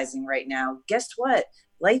realizing right now, guess what?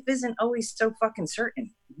 Life isn't always so fucking certain.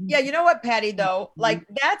 Yeah, you know what, Patty, though? Like,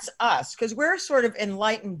 that's us, because we're sort of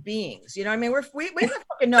enlightened beings. You know what I mean? We don't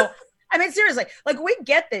fucking know. I mean, seriously, like, we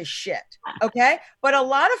get this shit, okay? But a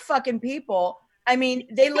lot of fucking people, I mean,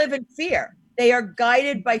 they live in fear. They are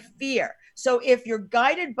guided by fear. So if you're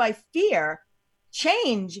guided by fear,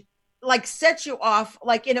 change like sets you off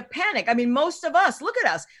like in a panic. I mean, most of us, look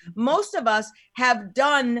at us, most of us have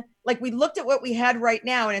done, like, we looked at what we had right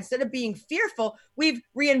now, and instead of being fearful, we've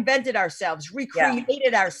reinvented ourselves,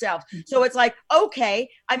 recreated ourselves. So it's like, okay,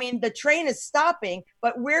 I mean, the train is stopping,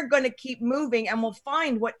 but we're going to keep moving, and we'll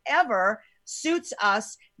find whatever suits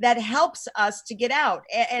us that helps us to get out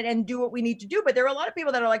and do what we need to do. But there are a lot of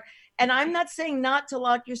people that are like, and I'm not saying not to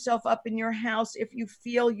lock yourself up in your house if you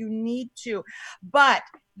feel you need to, but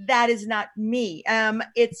that is not me.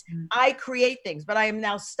 I create things, but I am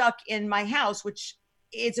now stuck in my house, which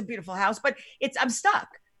it's a beautiful house, but I'm stuck.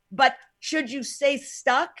 But should you stay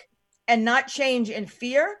stuck and not change in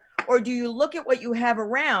fear? Or do you look at what you have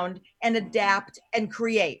around and adapt and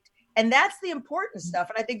create? And that's the important stuff.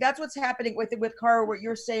 And I think that's what's happening with Cara, what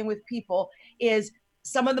you're saying with people is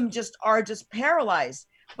some of them are just paralyzed,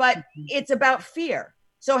 but it's about fear.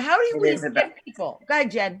 So how do we get people? Go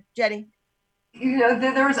ahead, Jenny. You know,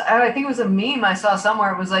 there was, I think it was a meme I saw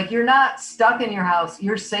somewhere. It was like, you're not stuck in your house,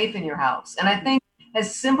 you're safe in your house. And I think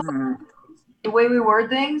as simple the way we word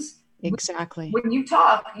things, exactly. When you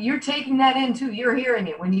talk, you're taking that in too. You're hearing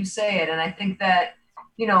it when you say it. And I think that,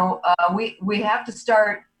 you know, we have to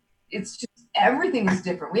start. It's just everything is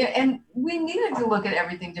different. We needed to look at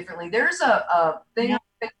everything differently. There's a thing on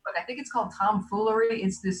Facebook. I think it's called Tomfoolery.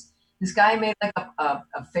 It's this guy made like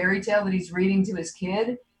a fairy tale that he's reading to his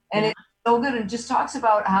kid, and it's so good. And just talks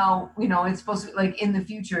about how, you know, it's supposed to be like in the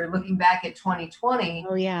future, looking back at 2020.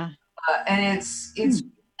 Oh yeah. And it's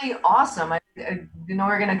really awesome. I you know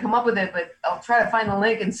we're gonna come up with it, but I'll try to find the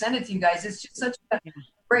link and send it to you guys. It's just such a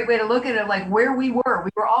great way to look at it, like where we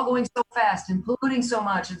were all going so fast and polluting so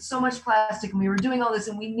much and so much plastic, and we were doing all this,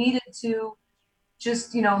 and we needed to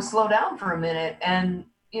just, you know, slow down for a minute and,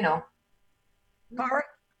 you know.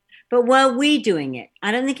 But were we doing it?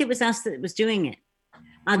 I don't think it was us that was doing it.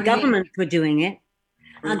 Our governments were doing it.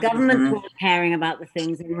 Our governments weren't caring about the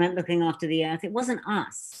things and weren't looking after the earth. It wasn't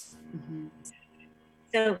us.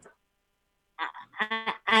 So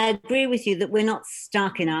I agree with you that we're not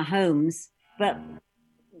stuck in our homes, but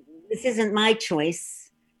this isn't my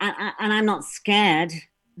choice, and I'm not scared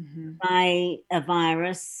by a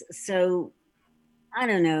virus. So I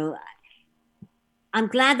don't know. I'm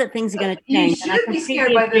glad that things are going to change. You should be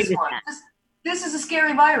scared by this one. This is a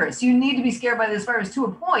scary virus. You need to be scared by this virus to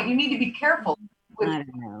a point. You need to be careful I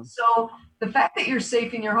don't know. So the fact that you're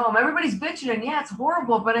safe in your home, everybody's bitching, and yeah, it's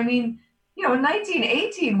horrible. But I mean, you know, in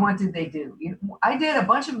 1918, what did they do? I did a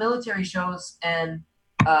bunch of military shows, and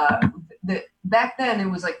back then it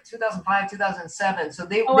was like 2005, 2007. So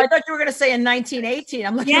they. Oh, I thought you were going to say in 1918.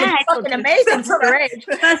 I'm like, Yeah, it's fucking amazing for their age.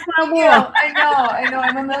 First World War. Yeah, I know.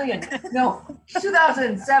 I'm a million. No,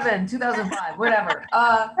 2007, 2005, whatever.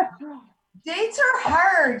 Dates are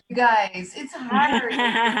hard, you guys. It's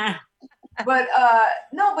hard. But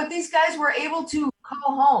no, but these guys were able to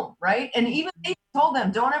call home, right? And even they told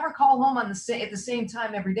them, don't ever call home at the same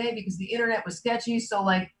time every day, because the internet was sketchy. So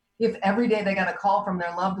like, if every day they got a call from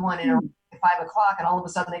their loved one at 5 o'clock, and all of a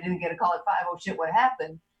sudden they didn't get a call at 5, oh shit, what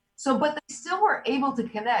happened? So, but they still were able to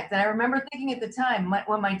connect. And I remember thinking at the time,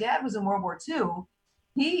 when my dad was in World War II,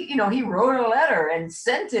 he wrote a letter and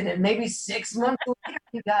sent it, and maybe 6 months later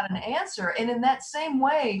he got an answer. And in that same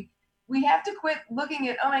way, we have to quit looking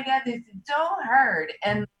at, oh my God, this is so hard,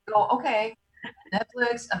 and go, okay,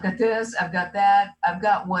 Netflix, I've got this, I've got that, I've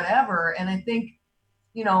got whatever. And I think,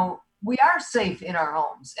 you know, we are safe in our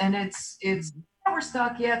homes, and it's yeah, we're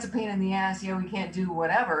stuck. Yeah, it's a pain in the ass. Yeah, we can't do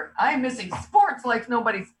whatever. I'm missing sports like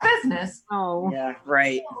nobody's business. Oh, yeah,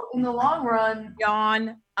 right. In the long run,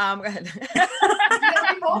 yawn. Go ahead. We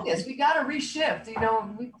gotta refocus. We gotta reshift. You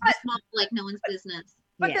know, like no one's business.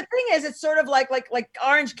 But the thing is, it's sort of like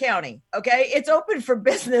Orange County, okay? It's open for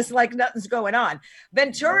business like nothing's going on.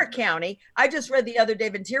 Ventura County, I just read the other day,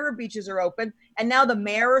 Ventura beaches are open, and now the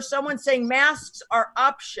mayor or someone saying masks are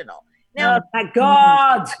optional. Now, oh my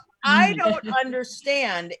God. I don't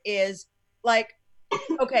understand is like,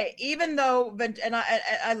 okay, even though, and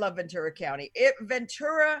I love Ventura County,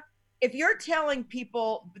 if you're telling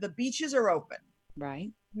people the beaches are open,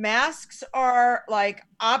 right? Masks are like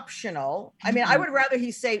optional. I mean, I would rather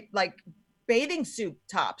he say like bathing suit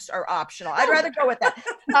tops are optional. I'd rather go with that.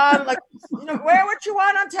 Like, you know, wear what you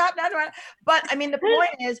want on top. But I mean, the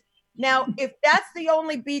point is, now, if that's the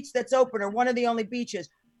only beach that's open or one of the only beaches,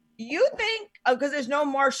 you think, because there's no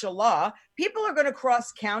martial law, people are going to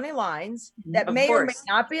cross county lines that may or may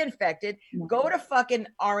not be infected, go to fucking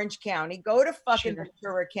Orange County, go to fucking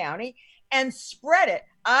Ventura County, and spread it.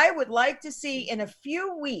 I would like to see in a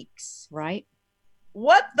few weeks, right,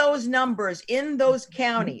 what those numbers in those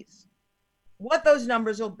counties, what those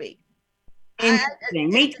numbers will be.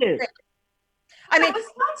 Interesting. Me too. I mean,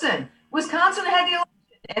 Wisconsin had the election,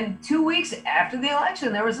 and 2 weeks after the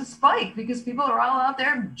election, there was a spike because people are all out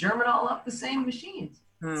there germing all up the same machines.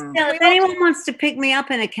 Still, if anyone wants to pick me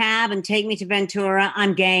up in a cab and take me to Ventura,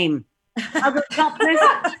 I'm game. I'll go topless.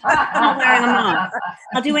 I'm not wearing a mask.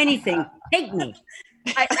 I'll do anything. Take me.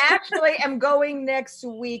 I actually am going next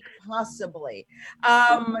week, possibly,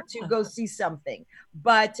 to go see something.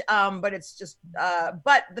 But it's just,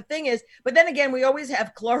 but the thing is, but then again, we always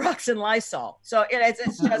have Clorox and Lysol. So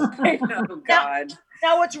it's just, oh God.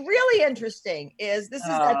 Now, what's really interesting is this is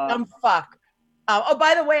that dumb fuck. Oh,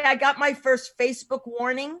 by the way, I got my first Facebook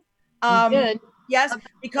warning. You did? Yes,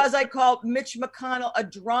 because I called Mitch McConnell a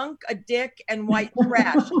drunk, a dick, and white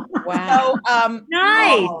trash. Wow. So,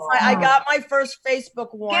 nice. I got my first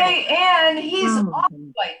Facebook warning. Okay, and he's all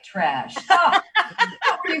white trash. What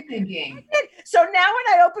were you thinking? So now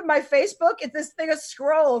when I open my Facebook, it's this thing, a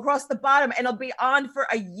scroll across the bottom, and it'll be on for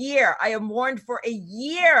a year. I am warned for a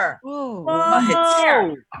year.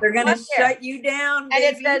 Oh, they're going to shut you down, baby.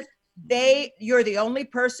 And it says, you're the only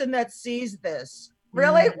person that sees this.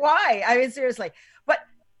 Really? Why? I mean, seriously. But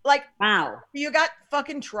like, wow, you got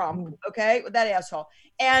fucking Trump, okay, with that asshole,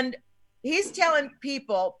 and he's telling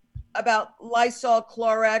people about Lysol,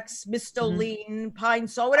 Clorox, Mistoline, Pine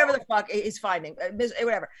Sol, whatever the fuck he's finding,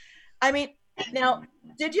 whatever. I mean, now,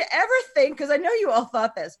 did you ever think? Because I know you all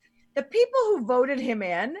thought this. The people who voted him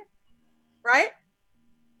in, right?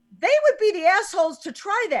 They would be the assholes to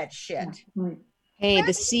try that shit. Hey,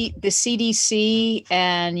 the CDC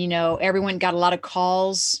and, you know, everyone got a lot of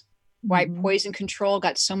calls. White poison control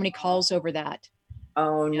got so many calls over that.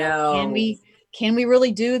 Oh no. Can we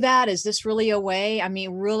really do that? Is this really a way? I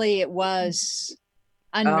mean, really, it was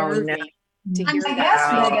unnerving to hear that.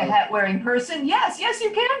 Yes, mega hat wearing person. Yes,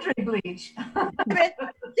 you can drink bleach. I mean,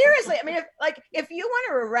 seriously, I mean, if you want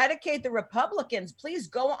to eradicate the Republicans, please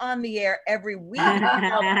go on the air every week.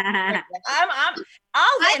 I'll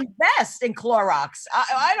invest in Clorox.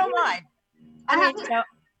 I don't mind. I mean, you know,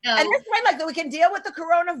 and this way, like, we can deal with the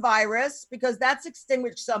coronavirus because that's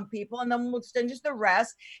extinguished some people, and then we'll extinguish the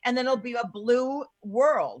rest, and then it'll be a blue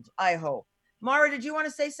world, I hope. Mara, did you want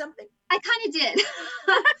to say something? I kind of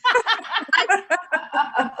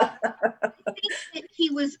did. think that he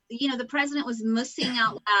was, the president was mussing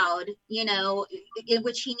out loud, in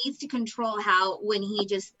which he needs to control how when he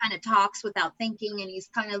just kind of talks without thinking, and he's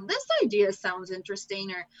kind of, this idea sounds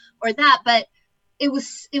interesting or that, but it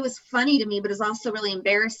was funny to me, but it's also really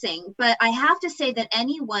embarrassing. But I have to say that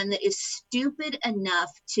anyone that is stupid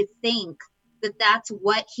enough to think that that's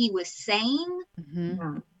what he was saying,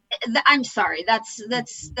 I'm sorry, that's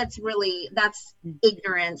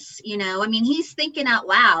ignorance. I mean, he's thinking out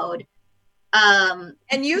loud. And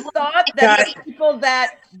you thought that the people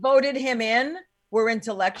that voted him in were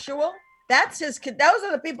intellectual? Those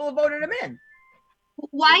are the people who voted him in.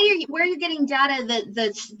 Where are you getting data that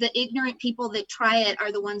the ignorant people that try it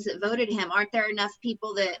are the ones that voted him? Aren't there enough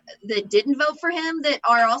people that didn't vote for him that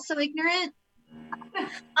are also ignorant?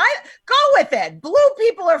 I go with it. Blue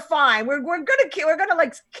people are fine. We're gonna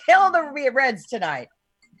like kill the Reds tonight.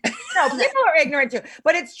 No, people are ignorant too,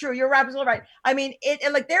 but it's true. You're absolutely right. I mean,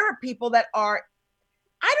 there are people that are.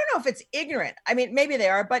 I don't know if it's ignorant. I mean, maybe they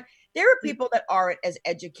are, but there are people that aren't as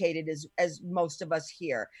educated as most of us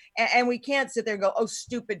here, and we can't sit there and go, "Oh,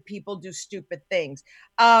 stupid people do stupid things."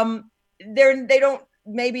 They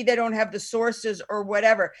don't have the sources or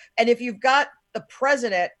whatever. And if you've got the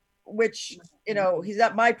president, which he's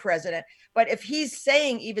not my president, but if he's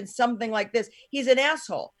saying even something like this, he's an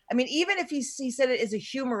asshole. I mean, even if he said it as a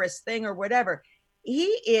humorous thing or whatever, he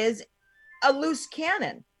is a loose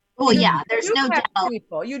cannon. Oh yeah, there's no doubt.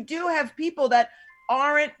 You do have people that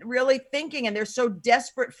aren't really thinking, and they're so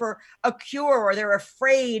desperate for a cure, or they're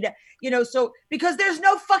afraid, so because there's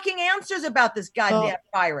no fucking answers about this goddamn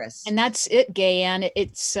virus. And that's it, Gayanne.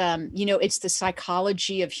 It's it's the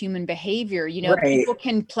psychology of human behavior. Right.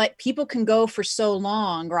 People can go for so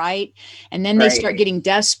long, right? And then they start getting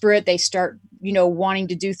desperate. They start wanting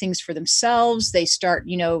to do things for themselves. They start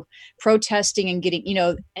protesting and getting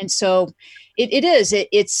and so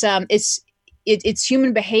it's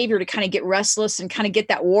human behavior to kind of get restless and kind of get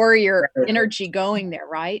that warrior energy going there,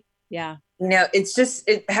 right? Yeah. It's just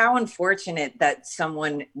how unfortunate that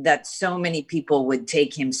so many people would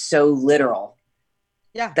take him so literal.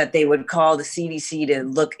 Yeah. That they would call the CDC to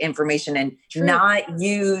look information and not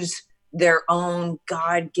use their own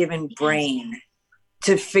God-given brain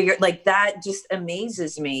to figure, like, that just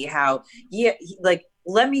amazes me how,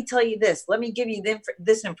 let me tell you this, let me give you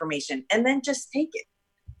this information, and then just take it.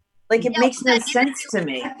 Like, it makes no sense to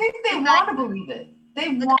me. I think they want to believe it. They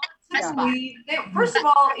want to believe. First of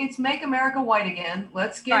all, it's make America white again.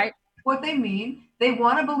 Let's get what they mean. They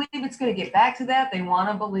want to believe it's going to get back to that. They want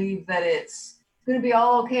to believe that it's going to be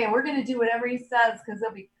all okay. We're going to do whatever he says because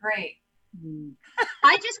it'll be great.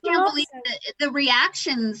 I just can't believe the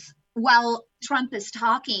reactions while Trump is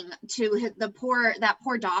talking to that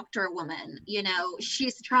poor doctor woman.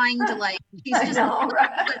 She's trying to she's just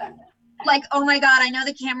like, oh my God, I know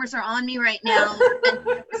the cameras are on me right now.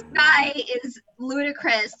 And this guy is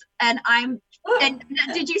ludicrous. And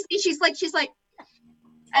did you see, she's like,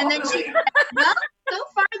 and then she, well, so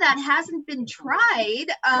far that hasn't been tried.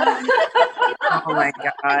 Oh my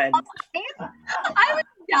God. I was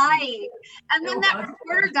dying. And then that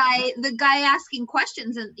reporter guy, the guy asking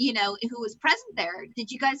questions and, who was present there,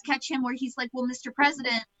 did you guys catch him where he's like, well, Mr.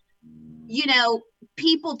 President,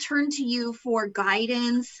 people turn to you for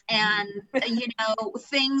guidance and,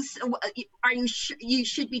 things. Are you you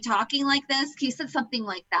should be talking like this? He said something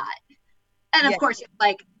like that. And of course, he's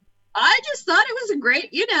like, I just thought it was a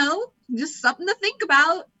great, just something to think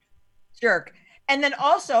about. Jerk. And then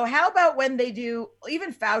also, how about when they do,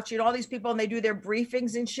 even Fauci and all these people, and they do their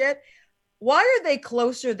briefings and shit, why are they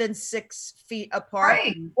closer than 6 feet apart?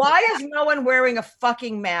 Right. Why is no one wearing a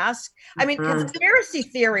fucking mask? I mean, conspiracy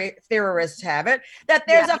theorists have it that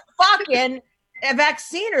there's a fucking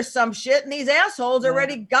vaccine or some shit, and these assholes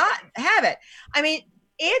already have it. I mean,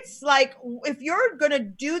 it's like, if you're going to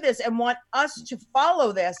do this and want us to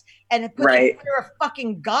follow this and put a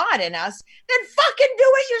fucking God in us, then fucking do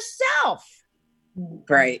it yourself.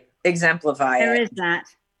 Right. Exemplify There it. is that.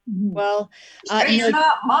 Well, it's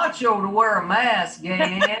not macho to wear a mask,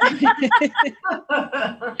 Gayanne.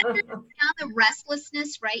 Now the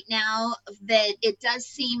restlessness right now, that it does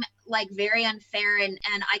seem like very unfair, and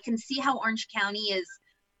I can see how Orange County is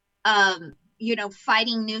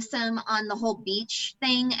fighting Newsom on the whole beach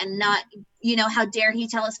thing, and not, how dare he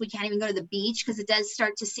tell us we can't even go to the beach, because it does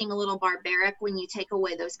start to seem a little barbaric when you take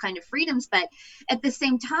away those kind of freedoms. But at the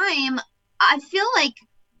same time, I feel like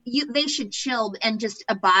they should chill and just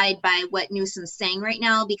abide by what Newsom's saying right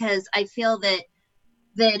now, because I feel that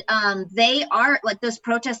they are like those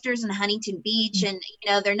protesters in Huntington Beach, and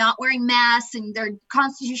they're not wearing masks and their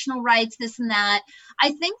constitutional rights, this and that.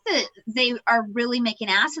 I think that they are really making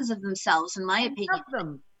asses of themselves, in my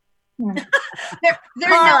opinion. They're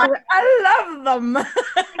not. I love them.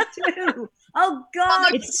 too. Oh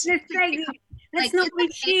God, It's let's not be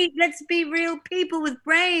sheep. Let's be real people with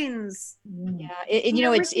brains. Yeah, you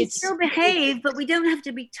know, we it's can still behave, but we don't have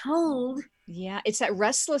to be told. Yeah, it's that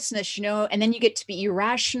restlessness, you know, and then you get to be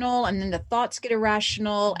irrational, and then the thoughts get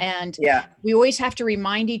irrational, and we always have to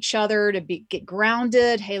remind each other to get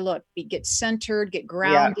grounded. Hey, look, get centered, get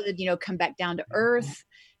grounded, you know, come back down to earth,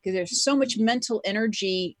 because there's so much mental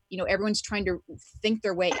energy. You know, everyone's trying to think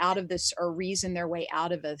their way out of this or reason their way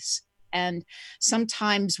out of this. And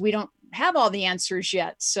sometimes we don't have all the answers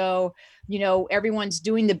yet. So, you know, everyone's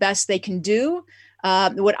doing the best they can do.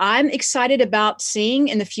 What I'm excited about seeing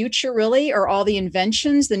in the future really are all the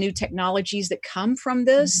inventions, the new technologies that come from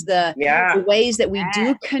this, the ways that we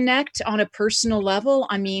do connect on a personal level.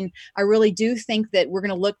 I mean, I really do think that we're going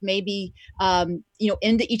to look maybe, you know,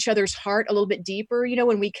 into each other's heart a little bit deeper, you know,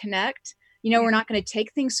 when we connect. You know, we're not going to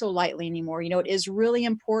take things so lightly anymore. You know, it is really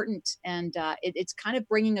important, and it's kind of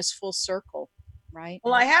bringing us full circle, right?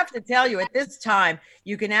 Well, I have to tell you, at this time,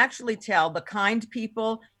 you can actually tell the kind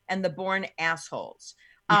people and the born assholes.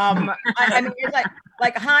 I mean, it's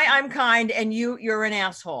like, hi, I'm kind, and you're an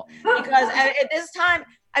asshole. Because at this time,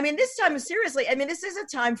 I mean, this time, seriously, I mean, this is a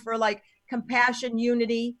time for like compassion,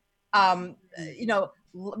 unity, you know,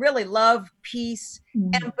 really love, peace,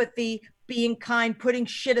 empathy, being kind, putting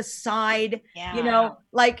shit aside, you know,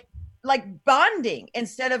 like bonding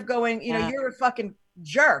instead of going, you know, you're a fucking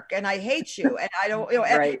jerk and I hate you and I don't, you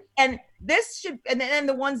know, and this should, and then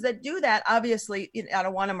the ones that do that, obviously, you know, I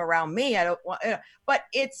don't want them around me. I don't want, but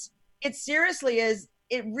it seriously is,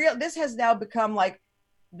 this has now become like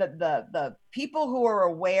the people who are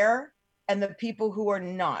aware and the people who are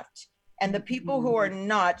not. And the people who are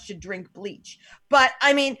not should drink bleach. But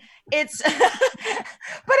I mean, it's, but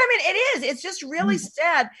I mean, it is, it's just really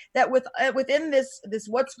sad that within this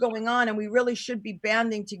what's going on, and we really should be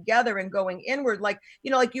banding together and going inward. Like,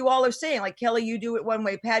 you know, like you all are saying, like Kelly, you do it one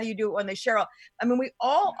way, Patty, you do it one way, Cheryl. I mean, we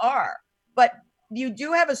all are, but you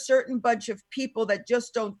do have a certain bunch of people that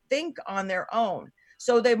just don't think on their own.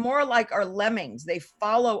 So they more like are lemmings. They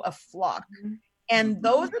follow a flock. And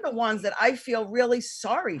those are the ones that I feel really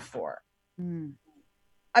sorry for.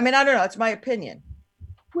 I mean, I don't know. It's my opinion.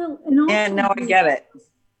 Well, and also, no, I get it.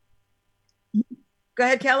 Go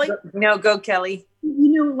ahead, Kelly. No, go, Kelly.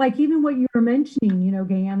 You know, like even what you were mentioning, you know,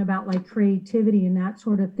 Gayan, about like creativity and that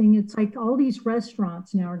sort of thing. It's like all these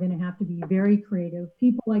restaurants now are going to have to be very creative.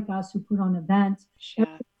 People like us who put on events,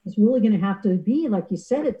 it's really going to have to be, like you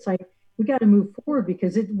said, it's like we got to move forward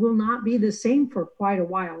because it will not be the same for quite a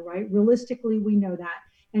while, right? Realistically, we know that.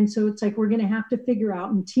 And so it's like we're going to have to figure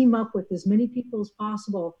out and team up with as many people as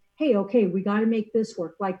possible. Hey, okay, we got to make this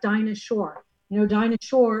work. Like Dinah Shore. You know, Dinah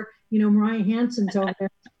Shore, you know, Mariah Hansen's over there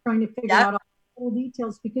trying to figure out all the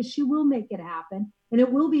details because she will make it happen. And it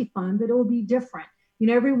will be fun, but it will be different. You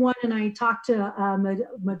know, everyone, and I talked to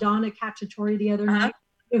Madonna Cacciatore the other night,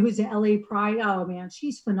 who's at LA Pride. Oh, man,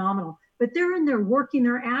 she's phenomenal. But they're in there working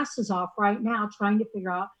their asses off right now trying to figure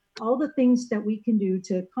out all the things that we can do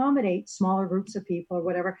to accommodate smaller groups of people or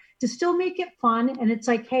whatever, to still make it fun. And it's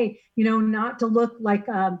like, hey, you know, not to look like,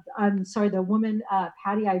 I'm sorry, the woman,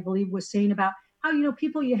 Patty, I believe, was saying about how, you know,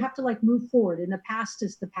 people, you have to like move forward, and the past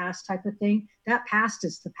is the past type of thing. That past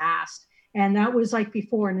is the past. And that was like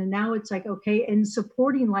before. And then now it's like, okay, and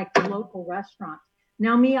supporting like the local restaurant.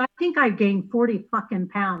 Now, me, I think I gained 40 fucking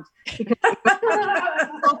pounds because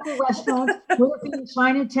local restaurants, whether in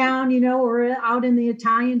Chinatown, you know, or out in the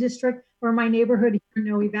Italian district or my neighborhood here in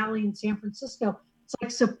Noe Valley in San Francisco. It's like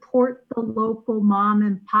support the local mom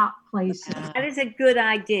and pop places. That is a good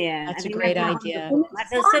idea. That's a great idea. That's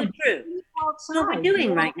so true. That's what we're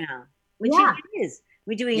doing right now, which it is.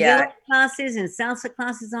 We're doing yoga classes and salsa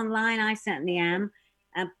classes online. I certainly am.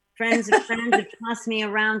 Friends of friends have passed me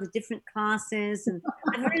around to different classes, and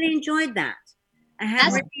I've really enjoyed that. I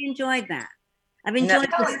have really enjoyed that. I've enjoyed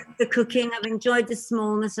the cooking. I've enjoyed the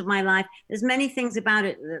smallness of my life. There's many things about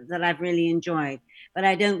it that I've really enjoyed, but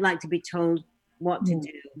I don't like to be told what to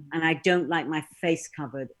do, and I don't like my face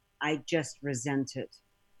covered. I just resent it.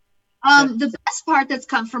 The best part that's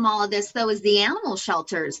come from all of this, though, is the animal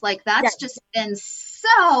shelters. Like, that's just been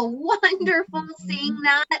so wonderful seeing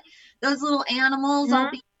that. Those little animals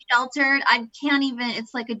all being sheltered. I can't even,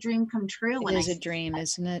 it's like a dream come true. It is a dream,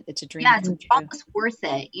 isn't it? It's a dream. Yeah, it's almost worth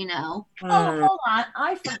it, you know? Oh, hold on.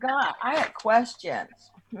 I forgot. I had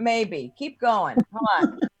questions. Maybe. Keep going. Hold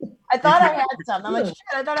on. I thought I had something. I'm like, shit,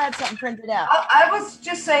 I thought I had something printed out. I was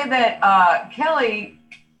just saying that Kelly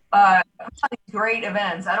puts on these great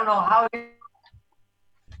events. I don't know how you're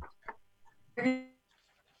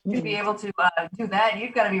to be able to do that.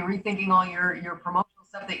 You've got to be rethinking all your promotional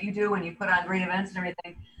stuff that you do when you put on great events and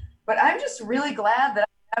everything. But I'm just really glad that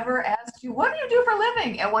I never asked you, what do you do for a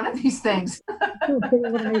living at one of these things?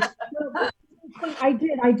 I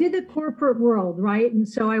did the corporate world, right? And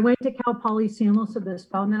so I went to Cal Poly San Luis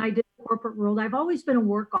Obispo, and then I did the corporate world. I've always been a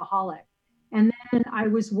workaholic. And then I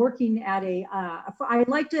was working at I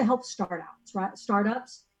like to help startups, right?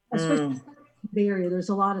 Startups, especially in the Bay Area, there's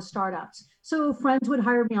a lot of startups. So friends would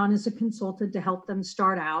hire me on as a consultant to help them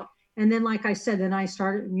start out. And then, like I said, then I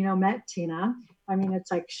started, met Tina. I mean, it's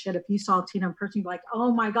like, shit, if you saw Tina in person, you'd be like,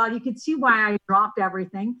 oh my God, you could see why I dropped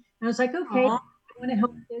everything. And I was like, okay, I want to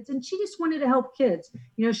help kids. And she just wanted to help kids.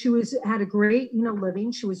 She had a great,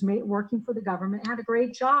 living. She was working for the government, had a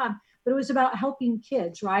great job, but it was about helping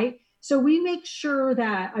kids, right? So we make sure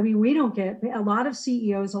that, we don't get, a lot of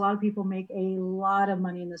CEOs, a lot of people make a lot of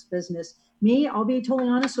money in this business. Me, I'll be totally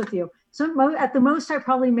honest with you. At the most I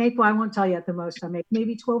probably make, I won't tell you at the most I make,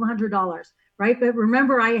 maybe $1,200, right? But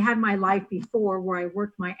remember, I had my life before where I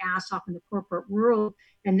worked my ass off in the corporate world.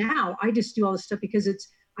 And now I just do all this stuff because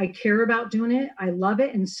I care about doing it. I love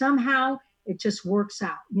it. And somehow it just works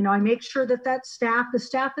out. I make sure that the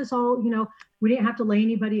staff is all, we didn't have to lay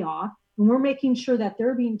anybody off. And we're making sure that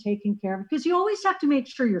they're being taken care of, because you always have to make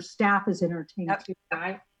sure your staff is entertained too,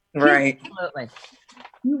 right? Right. Absolutely.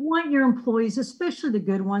 You want your employees, especially the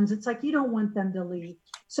good ones. It's like, you don't want them to leave.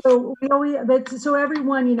 So so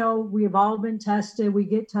everyone, we've all been tested. We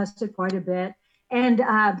get tested quite a bit. And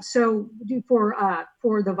so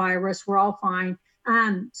for the virus, we're all fine.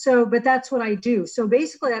 But that's what I do. So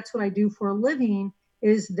basically that's what I do for a living,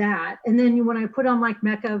 is that. And then when I put on like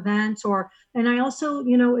Mecca events and I also,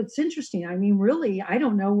 it's interesting. Really, I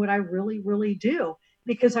don't know what I really, really do,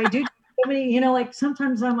 because I do so many, like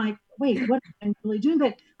sometimes I'm like, wait, what am I really doing?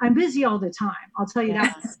 But I'm busy all the time. I'll tell you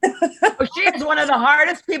that. She is one of the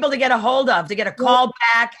hardest people to get a hold of, to get a call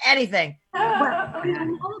back, anything.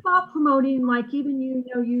 I'm all about promoting, like even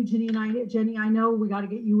you, Jenny, I know we got to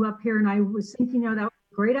get you up here. And I was thinking, that was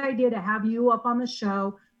a great idea to have you up on the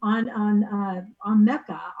show on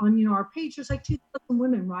Mecca, on our page. There's like 2,000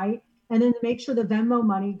 women, right? And then to make sure the Venmo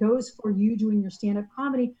money goes for you doing your stand-up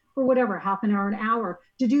comedy for whatever, half an hour, an hour,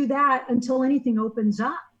 to do that until anything opens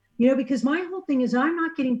up. Because my whole thing is I'm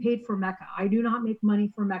not getting paid for Mecca. I do not make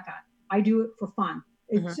money for Mecca. I do it for fun.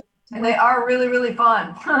 And they are really, really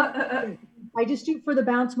fun. I just do it for the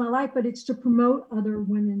balance of my life, but it's to promote other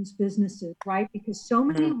women's businesses, right? Because so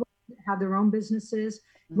many women have their own businesses.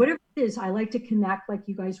 Whatever it is, I like to connect, like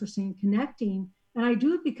you guys were saying, connecting. And I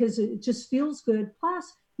do it because it just feels good.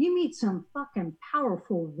 Plus, you meet some fucking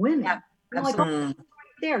powerful women. Yeah, like,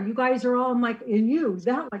 there, you guys are all, I'm like, and you,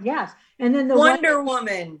 that one, yes. And then the Wonder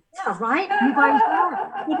Woman. Yeah, right? You guys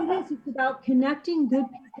are. But it's about connecting good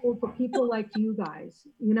people to people like you guys,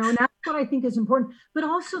 and that's what I think is important. But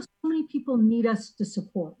also, so many people need us to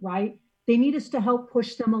support, right? They need us to help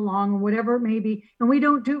push them along or whatever it may be. And we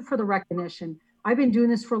don't do it for the recognition. I've been doing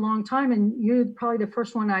this for a long time, and you're probably the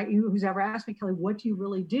first one who's ever asked me, Kelly, what do you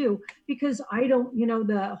really do? Because I don't,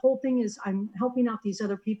 the whole thing is I'm helping out these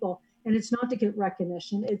other people. And it's not to get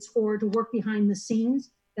recognition. It's to work behind the scenes.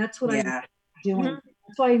 That's what I'm doing.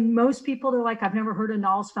 That's why most people are like, I've never heard of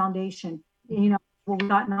Knowles Foundation. We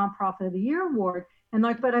got Nonprofit of the Year award. And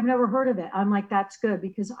but I've never heard of it. I'm like, that's good,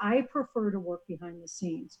 because I prefer to work behind the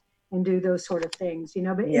scenes and do those sort of things,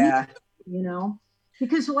 but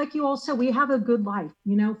because like you all said, we have a good life.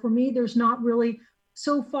 For me, there's not really,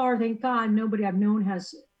 so far, thank God, nobody I've known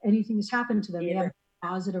anything has happened to them. Yeah.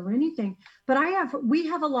 Positive or anything, but we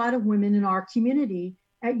have a lot of women in our community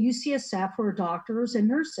at UCSF who are doctors and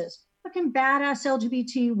nurses, fucking badass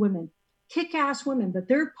LGBT women, kick-ass women, but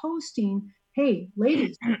they're posting, hey,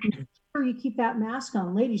 ladies, make sure you keep that mask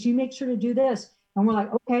on. Ladies, you make sure to do this. And we're like,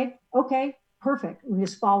 okay, perfect. We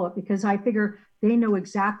just follow it, because I figure they know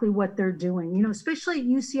exactly what they're doing. Especially at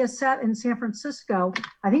UCSF in San Francisco,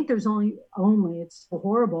 I think there's only it's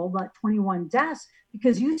horrible, but 21 deaths,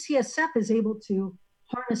 because UCSF is able to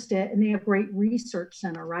harnessed it, and they have great research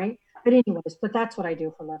center, right? But anyways, that's what I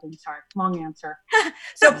do for a living. Sorry, long answer.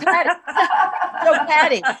 So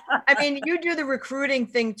Patty, you do the recruiting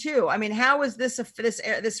thing too. How is this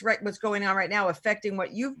what's going on right now affecting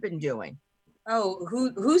what you've been doing? Oh,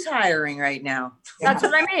 who's hiring right now? That's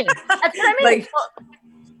what I mean.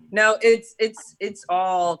 No, it's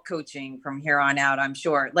all coaching from here on out, I'm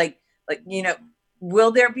sure.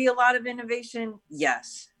 Will there be a lot of innovation?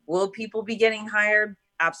 Yes. Will people be getting hired?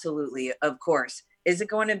 Absolutely, of course. Is it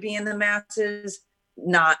going to be in the masses?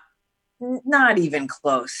 Not even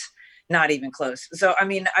close. Not even close. So,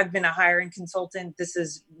 I've been a hiring consultant. This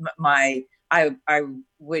is I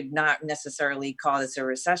would not necessarily call this a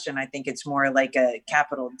recession. I think it's more like a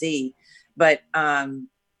capital D. But,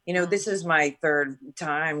 you know, this is my third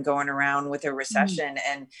time going around with a recession.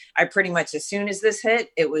 And I pretty much, as soon as this hit,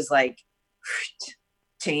 it was like,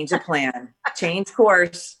 change of plan, change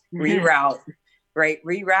course, reroute, right?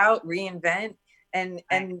 Reroute, reinvent. And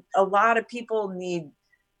a lot of people need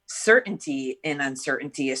certainty in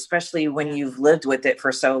uncertainty, especially when you've lived with it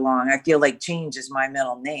for so long. I feel like change is my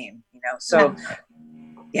middle name, you know? So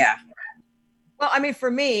yeah. Well, I mean,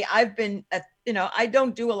 for me, I've been, you know, I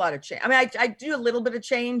don't do a lot of change. I mean, I do a little bit of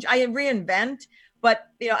change. I reinvent, but,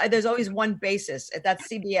 you know, there's always one basis. That's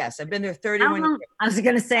CBS. I've been there 31 years. I was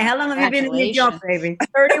going to say, how long have you been in your job, baby?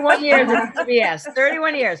 31 years at CBS,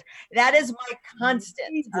 31 years. That is my constant.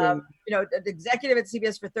 You know, the executive at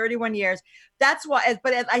CBS for 31 years. That's why,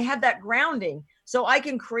 but I have that grounding. So I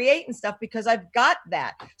can create and stuff because I've got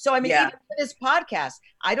that. So, I mean, even for this podcast,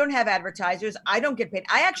 I don't have advertisers. I don't get paid.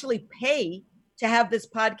 I actually pay to have this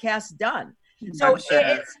podcast done. So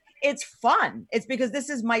it's fun. It's because this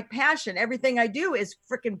is my passion. Everything I do is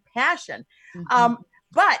freaking passion.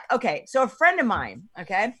 But okay, so a friend of mine,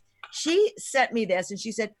 okay, she sent me this and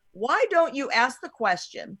she said, why don't you ask the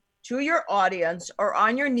question to your audience or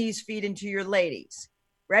on your knees feed into your ladies?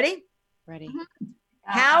 Ready? Ready.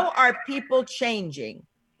 How are people changing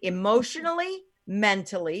emotionally,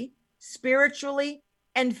 mentally, spiritually,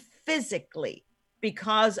 and physically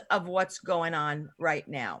because of what's going on right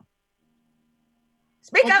now?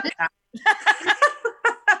 Speak up.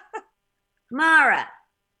 Mara.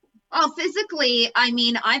 Oh, physically, I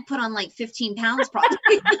mean, I put on like 15 pounds probably.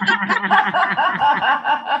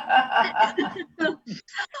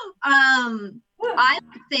 I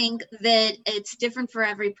think that it's different for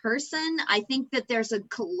every person. I think that there's a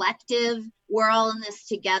collective, we're all in this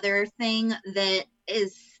together thing that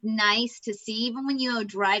is nice to see. Even when you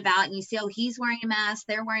drive out and you see, oh, he's wearing a mask,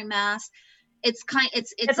 they're wearing masks. It's kind,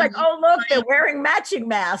 it's like, oh, look, they're wearing matching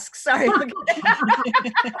masks. Sorry.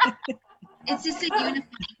 It's just a unifying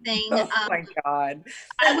thing. Oh my God.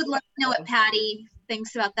 I would love to know what Patty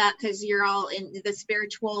thinks about that because you're all in the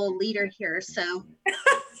spiritual leader here. So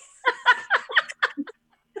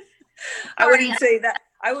I wouldn't say that.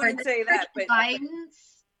 I wouldn't say that, but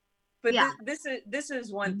guidance. But Yeah. this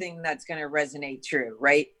is one thing that's going to resonate true,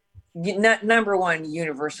 right? Number one,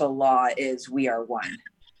 universal law is we are one.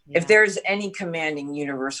 Yeah. If there's any commanding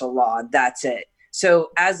universal law, that's it. So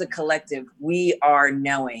as a collective, we are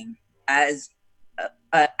knowing as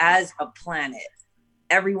a planet,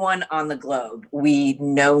 everyone on the globe, we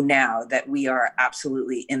know now that we are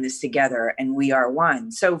absolutely in this together and we are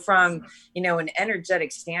one. So from, you know, an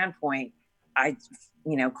energetic standpoint,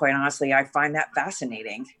 quite honestly, I find that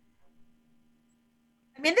fascinating.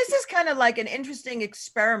 I mean, this is kind of like an interesting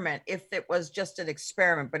experiment if it was just an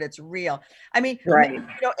experiment, but it's real. I mean, right. You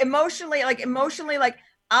know, emotionally, like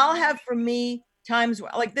I'll have for me times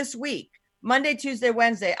like this week, Monday, Tuesday,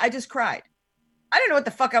 Wednesday, I just cried. I don't know what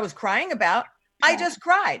the fuck I was crying about. I just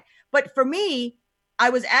cried. But for me, I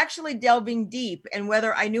was actually delving deep and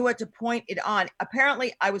whether I knew what to point it on.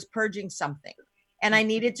 Apparently, I was purging something and I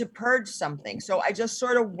needed to purge something. So I just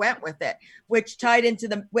sort of went with it, which tied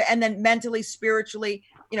into and then mentally, spiritually,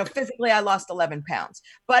 you know, physically, I lost 11 pounds.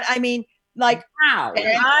 But I mean, like, wow.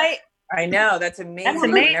 I know. That's amazing. That's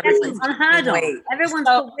amazing. That's unheard of. Everyone's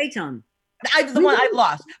put weight on. The one I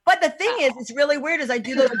lost. But the thing is, it's really weird is I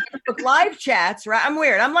do those Facebook live chats, right? I'm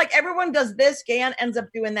weird. I'm like, everyone does this. Gan ends up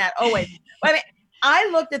doing that. Oh, wait. I mean, I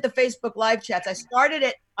looked at the Facebook live chats. I started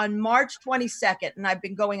it on March 22nd, and I've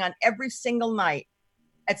been going on every single night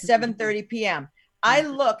at 7:30 p.m. I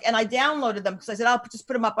looked, and I downloaded them because I said, I'll just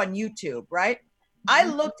put them up on YouTube, right? I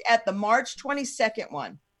looked at the March 22nd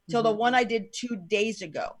one till the one I did 2 days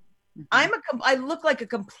ago. I look like a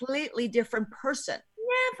completely different person.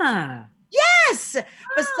 Never. Yes.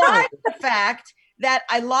 Besides the fact that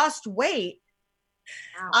I lost weight,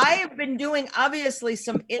 I have been doing obviously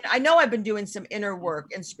I know I've been doing some inner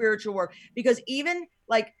work and spiritual work because even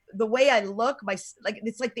like the way I look, it's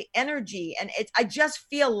like the energy and I just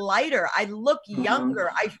feel lighter. I look younger.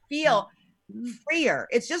 I feel freer.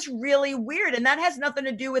 It's just really weird. And that has nothing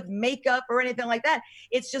to do with makeup or anything like that.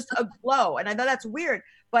 It's just a glow. And I know that's weird,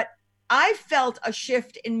 but I felt a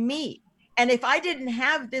shift in me. And if I didn't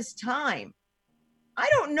have this time, I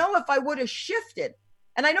don't know if I would have shifted.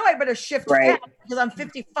 And I know I better shift fast because I'm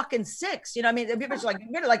 56. You know what I mean? People are like,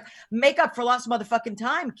 you're gonna like make up for lost motherfucking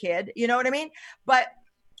time, kid. You know what I mean? But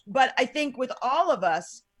I think with all of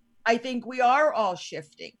us, I think we are all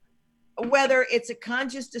shifting, whether it's a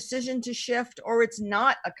conscious decision to shift or it's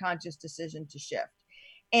not a conscious decision to shift.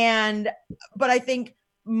 But I think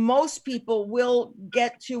most people will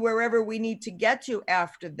get to wherever we need to get to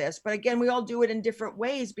after this. But again, we all do it in different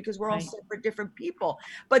ways because we're all separate, different people.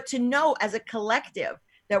 But to know as a collective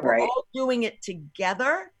that we're all doing it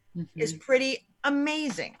together is pretty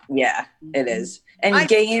amazing. Yeah, it is. And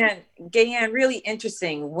Gayanne, really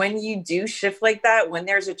interesting. When you do shift like that, when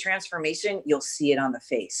there's a transformation, you'll see it on the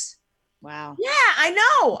face. Wow. Yeah, I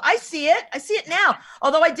know. I see it. I see it now.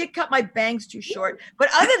 Although I did cut my bangs too short. But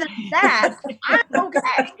other than that, I'm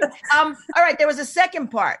okay. All right. There was a second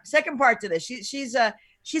part to this. She's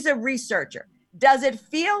a researcher. Does it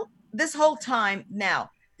feel this whole time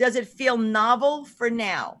now? Does it feel novel for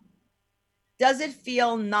now? Does it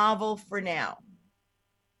feel novel for now?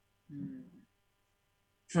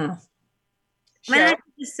 I have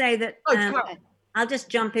to say that I'll just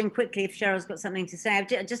jump in quickly if Cheryl's got something to say.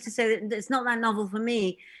 Just to say that it's not that novel for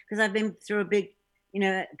me because I've been through a big,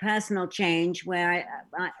 personal change where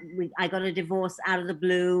I got a divorce out of the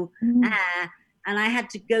blue, and I had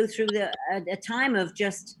to go through a time of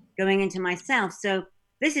just going into myself. So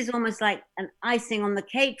this is almost like an icing on the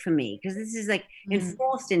cake for me because this is like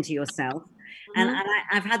enforced into yourself, and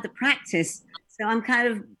I've had the practice. So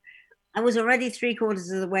I was already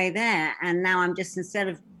 3/4 of the way there, and now I'm just, instead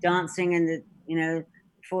of dancing in the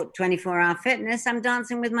 24-hour fitness, I'm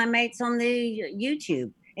dancing with my mates on the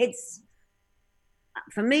YouTube.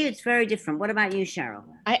 For me, it's very different. What about you, Cheryl?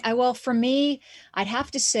 Well, for me, I'd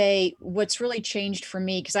have to say what's really changed for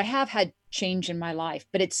me, because I have had change in my life,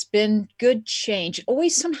 but it's been good change.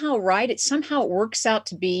 Always somehow, right? It somehow works out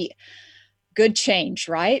to be good change,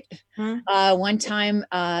 right? One time,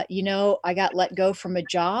 I got let go from a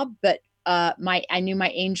job, but I knew my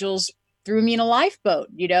angels threw me in a lifeboat.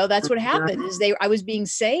 That's what happened. I was being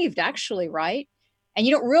saved, actually, right? And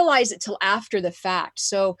you don't realize it till after the fact.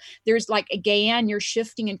 So there's like, Gayanne, you're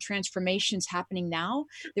shifting and transformations happening now.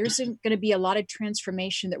 There's going to be a lot of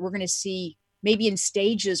transformation that we're going to see maybe in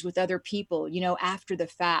stages with other people, after the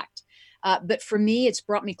fact. But for me, it's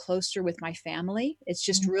brought me closer with my family. It's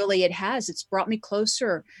just really, it's brought me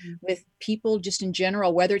closer with people just in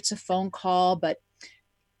general, whether it's a phone call, but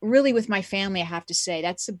really with my family, I have to say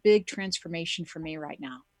that's a big transformation for me right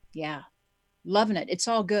now. Yeah. Loving it. It's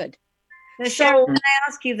all good. So Cheryl, can I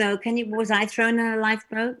ask you though, was I thrown in a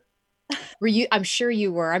lifeboat? Were you? I'm sure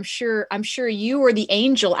you were. I'm sure you were the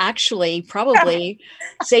angel, actually, probably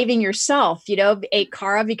saving yourself,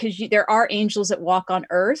 Cara, because there are angels that walk on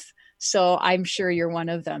earth. So I'm sure you're one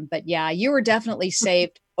of them. But yeah, you were definitely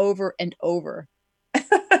saved over and over.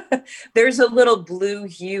 There's a little blue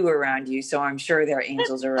hue around you, so I'm sure there are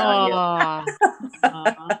angels around you.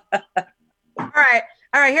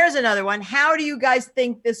 All right, here's another one. How do you guys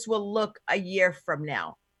think this will look a year from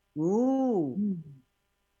now? Ooh.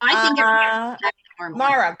 I think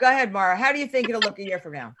Mara, go ahead, Mara. How do you think it'll look a year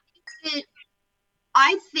from now?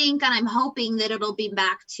 I think, and I'm hoping that it'll be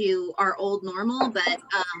back to our old normal, but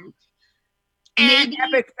maybe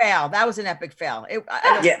epic fail. That was an epic fail.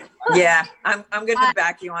 Yeah. I'm gonna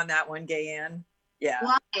back you on that one, Gayanne. Yeah.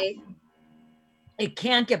 Why? It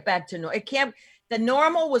can't get back to normal. It can't. The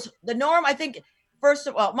norm. I think. First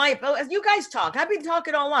of all, you guys talk. I've been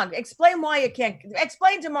talking all along. Explain why it can't.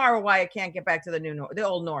 Explain tomorrow why it can't get back to the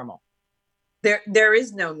old normal. There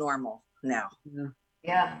is no normal now.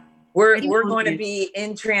 Yeah. We're going to be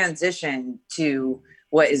in transition to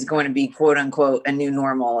what is going to be, quote unquote, a new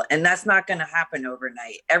normal. And that's not going to happen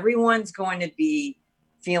overnight. Everyone's going to be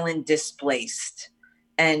feeling displaced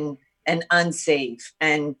and unsafe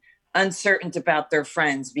and uncertain about their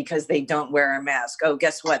friends because they don't wear a mask. Oh,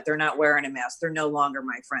 guess what? They're not wearing a mask. They're no longer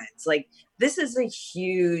my friends. Like, this is a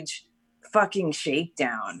huge fucking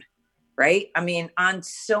shakedown, right? I mean, on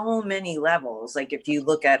so many levels, like if you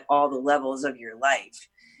look at all the levels of your life.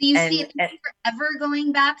 Do you see it ever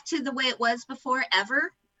going back to the way it was before,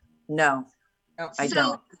 ever? No, I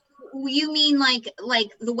don't. You mean like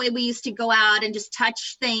the way we used to go out and just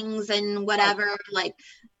touch things and whatever, like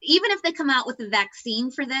even if they come out with a vaccine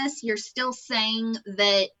for this, you're still saying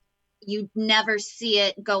that you never see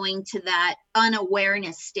it going to that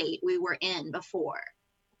unawareness state we were in before.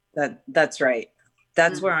 That's right.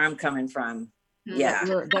 That's where I'm coming from. Yeah.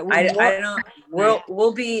 I don't,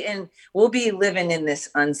 we'll be living in this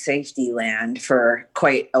unsafety land for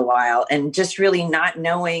quite a while and just really not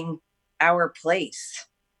knowing our place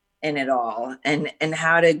in it all and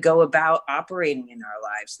how to go about operating in our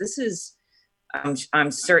lives. This is,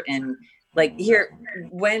 I'm certain, like here,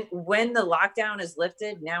 when the lockdown is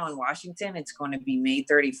lifted now in Washington, it's going to be May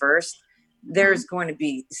 31st. There's going to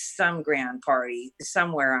be some grand party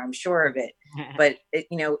somewhere, I'm sure of it. But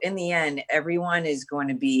in the end, everyone is going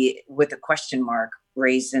to be with a question mark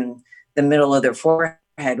raised in the middle of their forehead,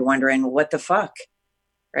 wondering what the fuck,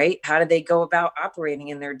 right? How do they go about operating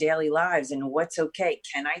in their daily lives, and what's okay?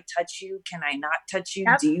 Can I touch you? Can I not touch you?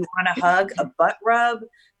 Do you want a hug, a butt rub?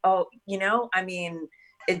 Oh, you know, I mean,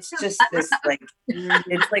 it's just this like,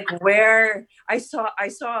 it's like where I saw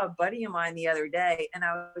a buddy of mine the other day, and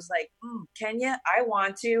I was like, can you? I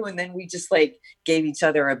want to. And then we just like gave each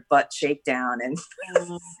other a butt shakedown, and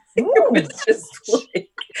it was just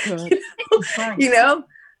like, you know,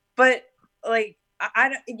 but like, I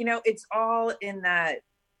don't, you know, it's all in that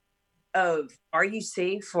of, are you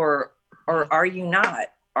safe or are you not?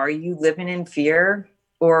 Are you living in fear?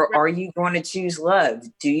 Or are you going to choose love?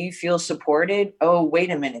 Do you feel supported? Oh,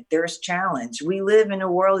 wait a minute. There's challenge. We live in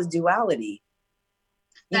a world of duality.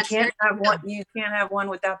 You can't have one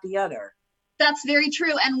without the other. That's very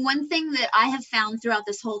true. And one thing that I have found throughout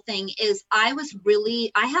this whole thing is I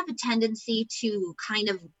have a tendency to kind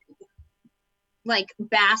of like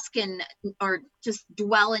bask in or just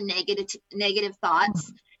dwell in negative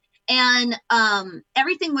thoughts. And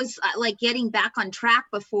everything was like getting back on track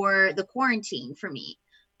before the quarantine for me.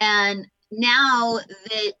 And now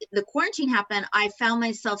that the quarantine happened, I found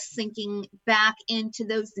myself sinking back into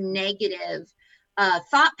those negative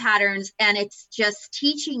thought patterns. And it's just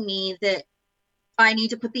teaching me that I need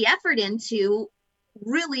to put the effort into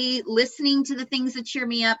really listening to the things that cheer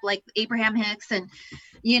me up, like Abraham Hicks, and,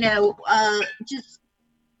 you know, just,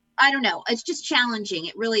 I don't know. It's just challenging.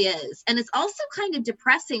 It really is. And it's also kind of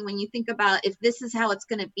depressing when you think about if this is how it's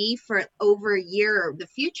going to be for over a year. The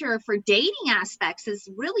future for dating aspects is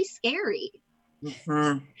really scary.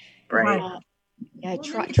 Mm-hmm. Right. Yeah.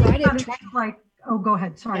 Try to like. Oh, go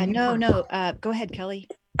ahead. Sorry. No. Go ahead, Kelly.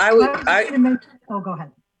 Go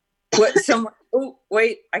ahead. What? Oh,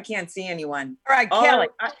 wait. I can't see anyone. All right, Kelly.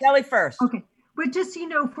 Kelly first. Okay. But just, you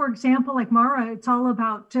know, for example, like Mara, it's all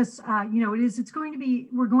about just, you know,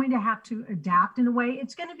 we're going to have to adapt in a way.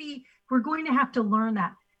 We're going to have to learn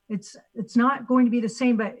that it's not going to be the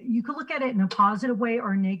same, but you could look at it in a positive way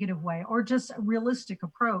or a negative way, or just a realistic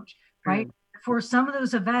approach, right? For some of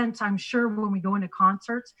those events, I'm sure when we go into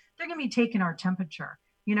concerts, they're going to be taking our temperature,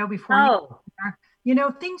 you know, before, you know,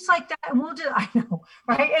 things like that. And we'll just, I know,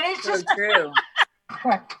 right? And it's just true.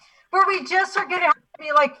 Correct. Where we just are going to have to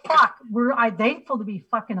be like, fuck, I'm thankful to be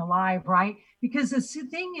fucking alive, right? Because the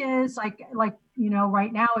thing is, like, you know,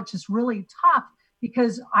 right now it's just really tough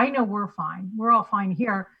because I know we're fine. We're all fine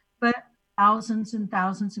here, but thousands and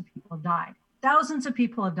thousands of people have died. Thousands of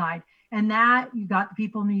people have died. And that, you got the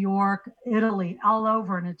people in New York, Italy, all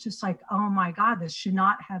over. And it's just like, oh my God, this should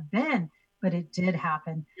not have been, but it did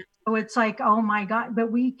happen. So it's like, oh my God,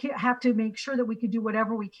 but we have to make sure that we can do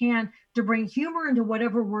whatever we can to bring humor into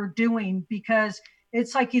whatever we're doing, because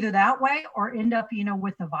it's like either that way or end up, you know,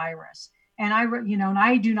 with the virus. And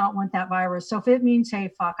I do not want that virus. So if it means,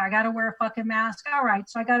 hey, fuck, I got to wear a fucking mask. All right.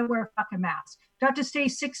 So I got to wear a fucking mask. Do I have to stay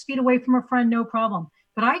 6 feet away from a friend? No problem.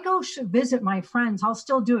 But I go visit my friends. I'll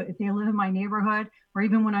still do it if they live in my neighborhood, or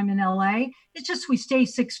even when I'm in LA. It's just, we stay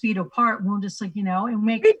 6 feet apart. We'll just like, you know, and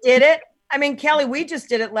make. We did it. I mean, Kelly, we just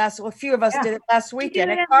did it a few of us did it last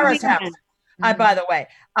weekend at Cara's house. By the way,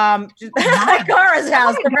 at Cara's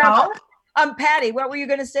house. Patty, what were you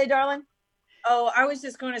going to say, darling? Oh, I was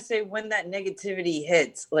just going to say, when that negativity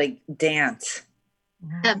hits, like, dance.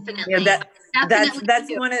 Definitely. Yeah,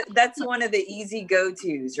 that's one of the easy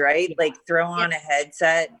go-tos, right? Like, throw on a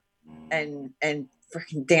headset and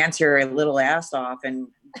freaking dance your little ass off and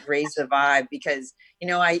raise the vibe. Because, you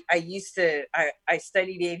know, I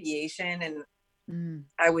studied aviation, and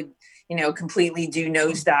I would, you know, completely do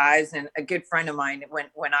nosedives. And a good friend of mine,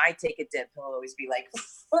 when I take a dip, he'll always be like,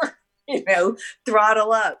 you know,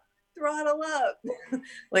 throttle up.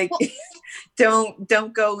 Like,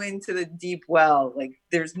 don't go into the deep well. Like,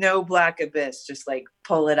 there's no black abyss. Just like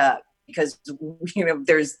pull it up, because, you know,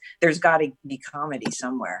 there's got to be comedy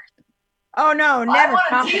somewhere. Oh no, never. I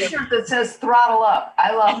want a T-shirt that says "Throttle Up."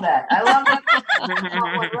 I love that. I love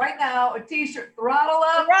that. Right now, a T-shirt, "Throttle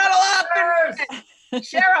Up." Throttle up.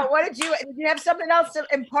 Cheryl, did you have something else to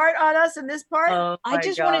impart on us in this part? Oh, I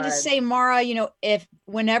just wanted to say, Mara, you know,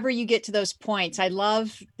 whenever you get to those points, I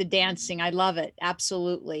love the dancing. I love it.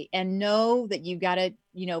 Absolutely. And know that you got to,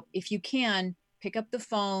 you know, if you can, pick up the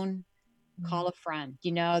phone, call a friend,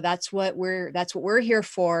 you know, that's what we're here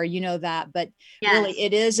for, you know that. But really,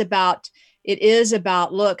 it is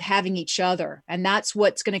about, look, having each other. And that's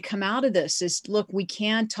what's going to come out of this is, look, we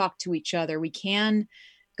can talk to each other. We can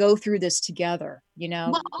go through this together, you know.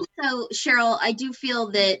 Well, also, Cheryl, I do feel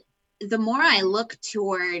that the more I look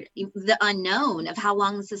toward the unknown of how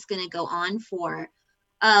long this is going to go on for,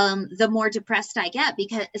 the more depressed I get,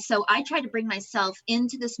 so I try to bring myself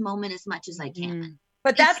into this moment as much as I can.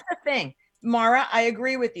 But that's the thing. Mara, I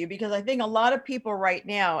agree with you, because I think a lot of people right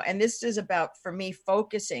now, and this is about, for me,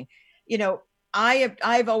 focusing, you know,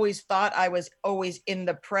 I've always thought I was always in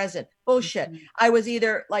the present. Bullshit. I was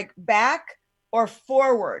either like back or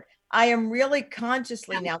forward. I am really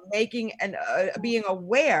consciously now making and being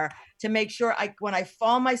aware to make sure when I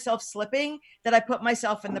fall myself slipping, that I put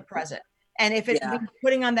myself in the present. And if it's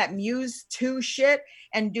putting on that Muse 2 shit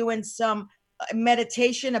and doing some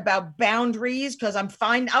meditation about boundaries, because I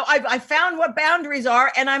found what boundaries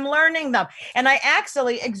are and I'm learning them. And I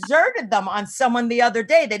actually exerted them on someone the other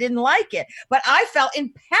day. They didn't like it, but I felt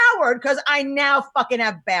empowered because I now fucking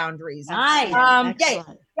have boundaries. Nice. Yeah,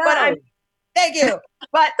 but thank you.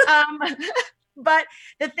 But but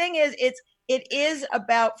the thing is, it is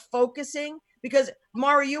about focusing, because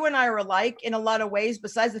Mara, you and I are alike in a lot of ways,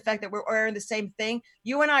 besides the fact that we're wearing the same thing.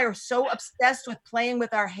 You and I are so obsessed with playing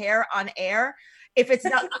with our hair on air. If it's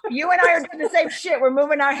not, you and I are doing the same shit. We're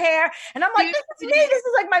moving our hair. And I'm like, this is me. This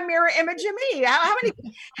is like my mirror image of me. How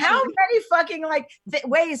many fucking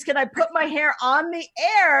ways can I put my hair on the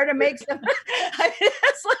air to make some,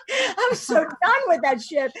 it's like, I'm so done with that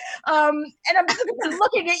shit. And I'm just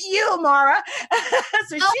looking at you, Mara.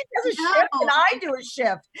 So she does a shift and I do a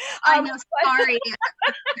shift. I know, sorry.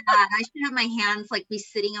 I should have my hands be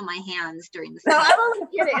sitting on my hands during the No, I'm only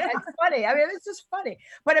kidding. It's funny. I mean, it's just funny.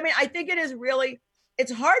 But I mean, I think it is really,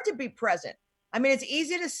 it's hard to be present. I mean, it's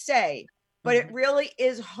easy to say, but it really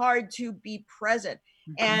is hard to be present.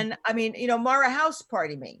 And I mean, you know, Mara house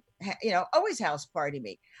party me, you know, always house party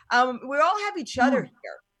me. We all have each other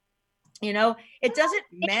here. You know, it doesn't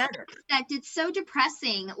matter. It's so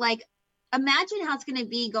depressing. Like, imagine how it's going to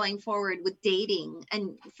be going forward with dating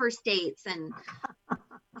and first dates and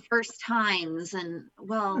first times and,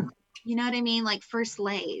 well, you know what I mean? Like first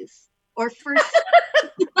lays or first,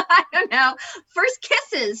 I don't know, first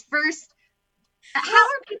kisses, first. How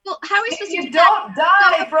are we supposed to? You don't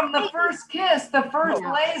die from the first kiss. The first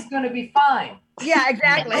lay is going to be fine. Yeah,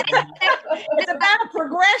 exactly. It's about a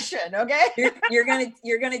progression, okay? You're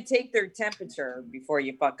gonna take their temperature before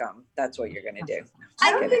you fuck them. That's what you're gonna do.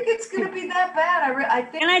 I don't think it's gonna be that bad. I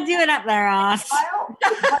think. Can I do it up their ass?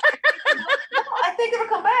 I think it'll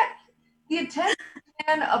come back. The attention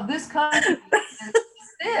span of this country is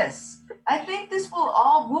this. I think this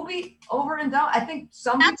will be over and done. I think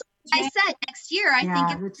some. That's what I said. Next year, I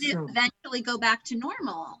think it will eventually go back to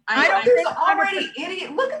normal. I don't think it's already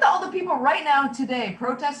idiot. Look at all the people right now today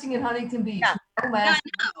protesting in Huntington Beach. No mask,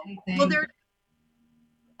 anything. Well,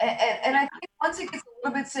 and I think once it gets a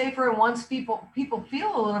little bit safer and once people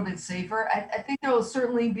feel a little bit safer, I think there will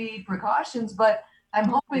certainly be precautions, but I'm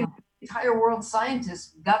hoping the entire world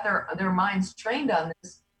scientists got their minds trained on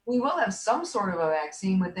this. We will have some sort of a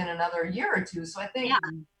vaccine within another year or two. So I think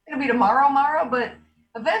it'll be tomorrow, Mara, but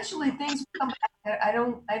eventually things will come back.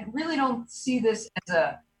 I really don't see this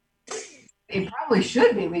as it probably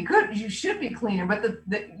should be. You should be cleaner, but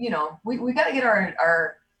we got to get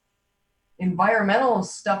our environmental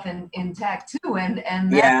stuff intact too. And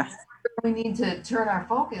that's where we need to turn our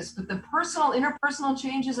focus. But the interpersonal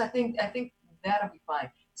changes, I think that'll be fine.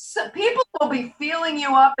 So people will be feeling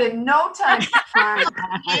you up in no time. Mara,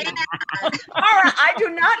 I do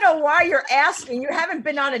not know why you're asking. You haven't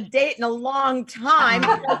been on a date in a long time. You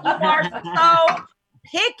are so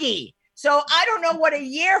picky. So I don't know what a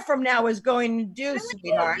year from now is going to do,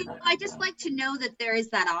 sweetheart. I just like to know that there is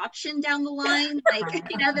that option down the line. Like,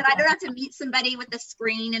 that I don't have to meet somebody with a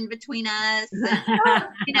screen in between us. And,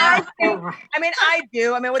 I mean, I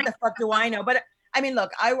do. I mean, what the fuck do I know? But I mean,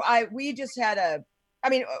 look, we just had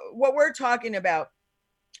what we're talking about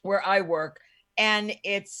where I work, and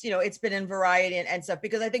it's been in Variety and stuff,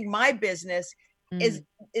 because I think my business is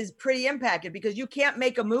pretty impacted, because you can't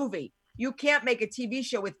make a movie. You can't make a TV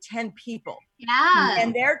show with 10 people. Yeah.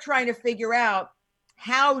 And they're trying to figure out,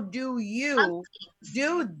 how do you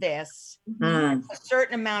do this with a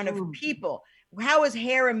certain amount of people? How is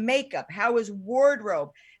hair and makeup? How is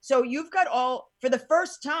wardrobe? So you've got for the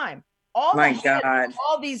first time, all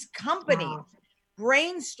these companies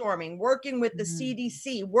brainstorming, working with the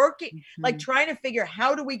CDC, trying to figure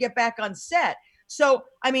how do we get back on set. So,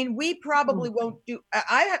 I mean, we probably won't do,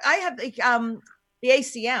 I have the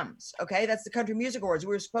ACMs, okay? That's the Country Music Awards. We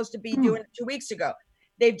were supposed to be doing it 2 weeks ago.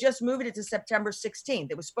 They've just moved it to September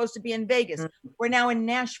 16th. It was supposed to be in Vegas. We're now in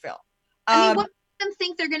Nashville. I mean, what makes them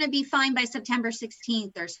think they're going to be fine by September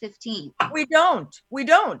 16th or 15th? We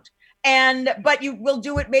don't. But you will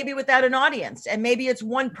do it maybe without an audience, and maybe it's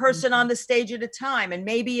one person on the stage at a time, and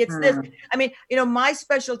maybe it's this. I mean, my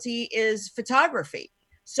specialty is photography.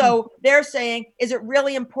 So they're saying, is it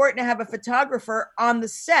really important to have a photographer on the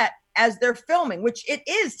set as they're filming, which it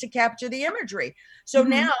is, to capture the imagery. So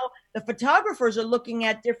now the photographers are looking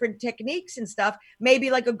at different techniques and stuff, maybe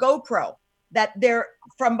like a GoPro that they're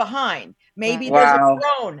from behind. Maybe there's a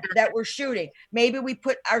drone that we're shooting. Maybe we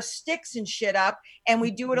put our sticks and shit up and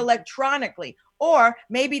we do it electronically. Or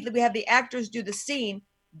maybe we have the actors do the scene,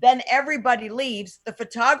 then everybody leaves, the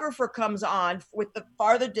photographer comes on with the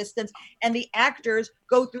farther distance, and the actors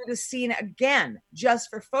go through the scene again just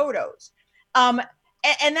for photos. And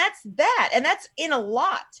that's that. And that's in a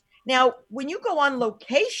lot. Now, when you go on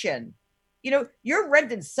location, you're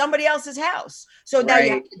renting somebody else's house. So now you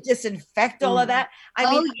have to disinfect all of that.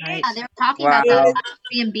 I mean, they're talking about that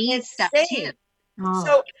Airbnb and stuff too.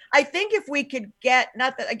 So I think if we could get,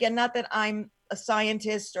 not that I'm a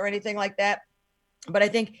scientist or anything like that, but I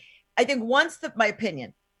think once my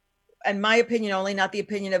opinion, and my opinion only, not the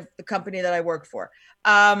opinion of the company that I work for.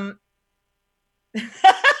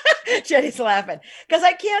 Jenny's laughing because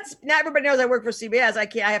I can't, not everybody knows I work for CBS.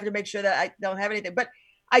 I have to make sure that I don't have anything. But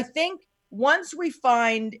I think once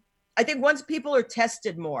people are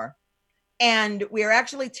tested more and we are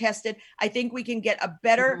actually tested, I think we can get a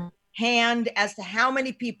better hand as to how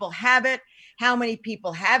many people have it, how many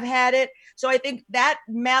people have had it. So I think that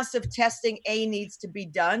massive testing needs to be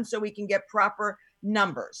done so we can get proper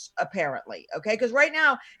numbers, apparently. Okay. Because right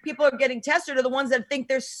now people are getting tested are the ones that think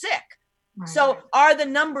they're sick. Right. So are the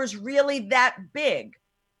numbers really that big?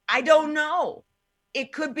 I don't know.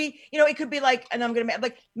 It could be, it could be like, and I'm going to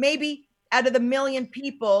like maybe out of the million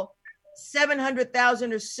people,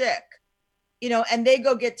 700,000 are sick, and they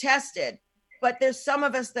go get tested, but there's some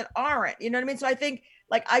of us that aren't, you know what I mean? So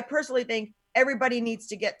I personally think everybody needs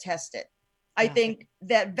to get tested. I think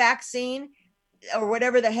that vaccine or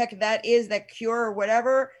whatever the heck that is, that cure or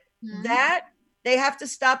whatever, that they have to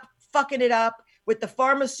stop fucking it up with the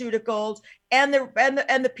pharmaceuticals and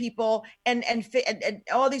the people and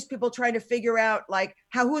all these people trying to figure out like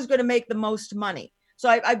who's going to make the most money. So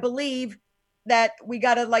I believe that we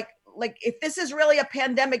got to like if this is really a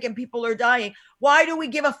pandemic and people are dying, why do we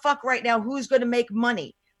give a fuck right now who's going to make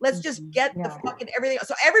money? Let's just get the fucking everything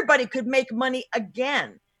so everybody could make money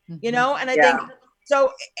again, and I think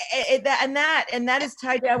so that is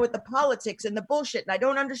tied down with the politics and the bullshit, and I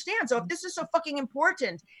don't understand. So if this is so fucking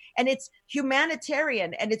important and it's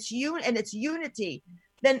humanitarian and it's unity,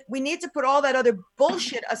 then we need to put all that other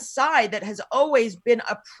bullshit aside that has always been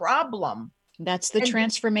a problem. That's the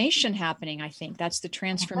transformation happening. I think that's the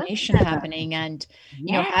transformation happening, and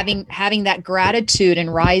having that gratitude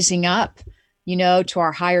and rising up, to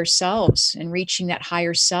our higher selves and reaching that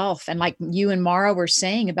higher self. And like you and Mara were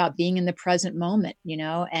saying about being in the present moment,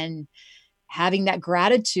 and having that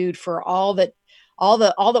gratitude for all the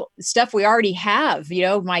stuff we already have,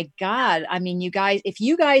 my God. I mean, if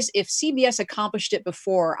CBS accomplished it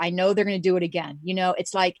before, I know they're going to do it again.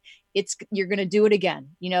 It's like, you're going to do it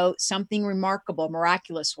again. Something remarkable,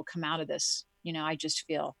 miraculous will come out of this. I just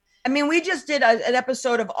feel. I mean, we just did an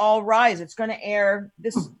episode of All Rise. It's going to air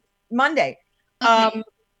this Monday.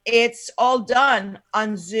 It's all done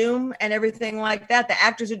on Zoom and everything like that. The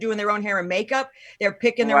actors are doing their own hair and makeup. They're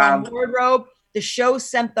picking their own wardrobe. The show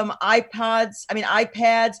sent them iPads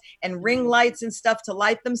and ring lights and stuff to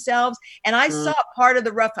light themselves. And I saw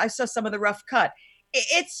some of the rough cut.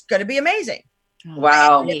 It's going to be amazing.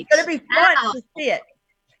 Wow. It's going to be fun to see it.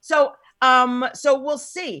 So we'll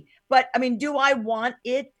see. But I mean, do I want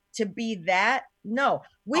it to be that? No,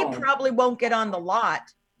 we probably won't get on the lot.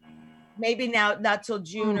 Maybe not till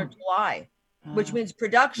June or July, which means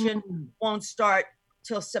production won't start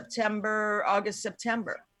till August,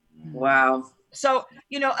 September. Wow. So,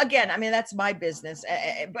 again, I mean, that's my business,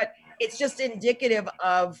 but it's just indicative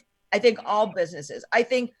of, I think, all businesses. I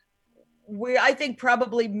think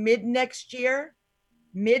probably mid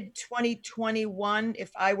 2021,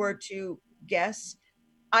 if I were to guess,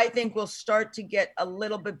 I think we'll start to get a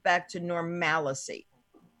little bit back to normalcy.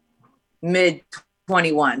 Mid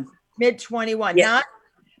 21. Yeah.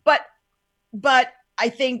 But I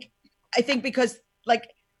think because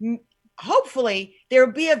hopefully there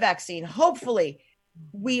will be a vaccine. Hopefully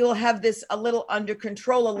we will have this a little under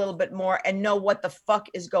control a little bit more and know what the fuck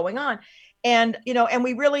is going on. And, and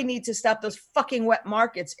we really need to stop those fucking wet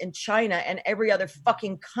markets in China and every other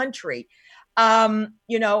fucking country. I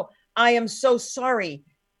am so sorry.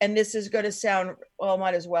 And this is going to sound, well,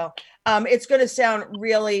 might as well. It's going to sound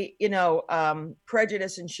really,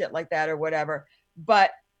 prejudice and shit like that or whatever. But,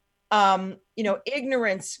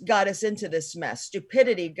 ignorance got us into this mess.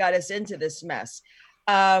 Stupidity got us into this mess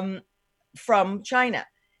from China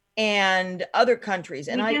and other countries.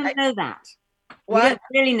 And I don't know that. What? We don't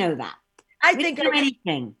really know that. I think we don't know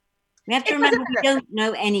anything. We have to remember we don't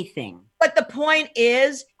know anything. But the point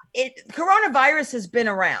is, coronavirus has been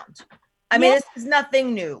around. I mean, this is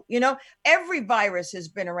nothing new. You know, every virus has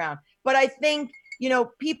been around. But I think, you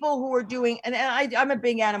know, people who are doing, and I'm a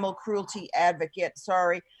big animal cruelty advocate,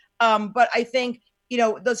 sorry. But I think, you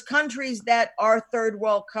know, those countries that are third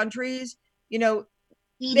world countries, you know,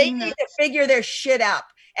 they need to figure their shit out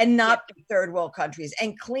and not be third world countries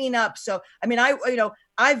and clean up. So, I mean,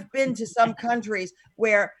 I've been to some countries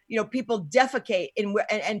where, you know, people defecate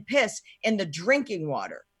and piss in the drinking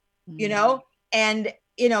water, you know, and,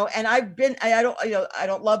 you know, and I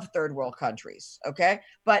don't love third world countries. Okay.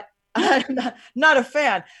 But I'm not a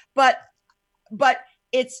fan, but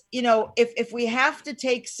it's, you know, if we have to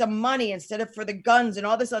take some money instead of for the guns and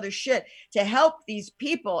all this other shit to help these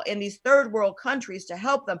people in these third world countries, to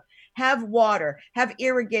help them have water, have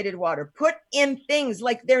irrigated water, put in things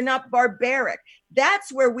like they're not barbaric.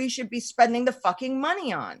 That's where we should be spending the fucking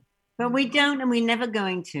money on. But we don't, and we're never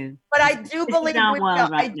going to. But I do believe,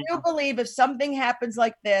 I do believe if something happens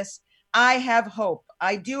like this, I have hope.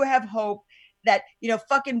 I do have hope that, you know,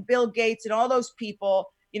 fucking Bill Gates and all those people,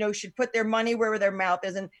 you know, should put their money where their mouth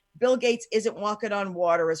is. And Bill Gates isn't walking on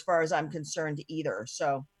water as far as I'm concerned either.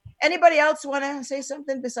 So anybody else want to say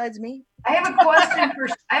something besides me? I have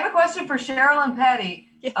a question for Cheryl and Patty.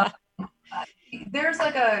 There's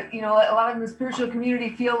like a lot of the spiritual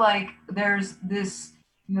community feel like there's this,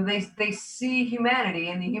 you know, they see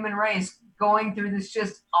humanity and the human race going through this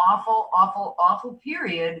just awful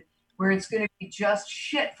period where it's going to be just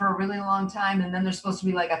shit for a really long time. And then there's supposed to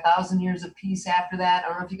be like 1,000 years of peace after that. I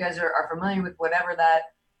don't know if you guys are familiar with whatever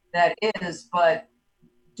that is, but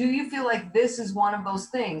do you feel like this is one of those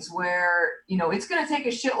things where, you know, it's going to take a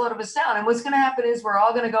shitload of us down, and what's going to happen is we're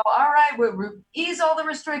all going to go, all right, we'll ease all the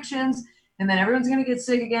restrictions, and then everyone's going to get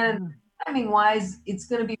sick again. And timing wise, it's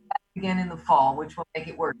going to be back again in the fall, which will make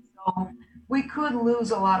it worse. So we could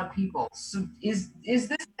lose a lot of people. So is this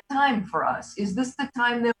the time for us? Is this the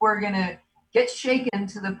time that we're going to get shaken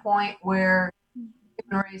to the point where the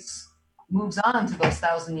human race moves on to those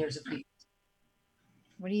 1,000 years of peace?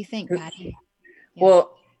 What do you think, Patty? Yeah.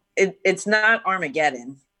 Well, it's not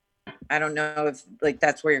Armageddon. I don't know if like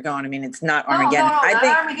that's where you're going. I mean, it's not Armageddon. No,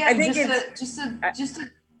 I think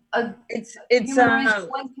it's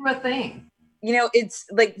going through a thing. You know, it's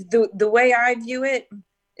like the way I view it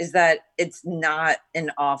is that it's not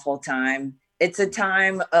an awful time. It's a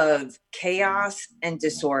time of chaos and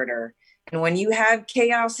disorder. And when you have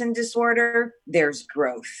chaos and disorder, there's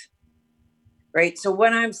growth, right? So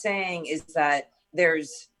what I'm saying is that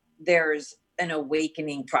there's an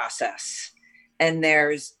awakening process, and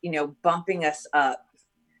there's, you know, bumping us up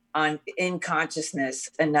in consciousness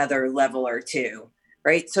another level or two,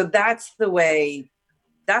 right? So that's the way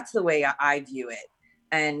I view it.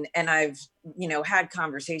 And I've, you know, had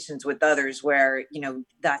conversations with others where, you know,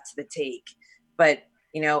 that's the take. But,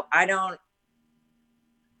 you know, I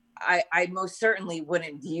most certainly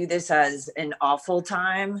wouldn't view this as an awful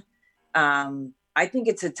time. I think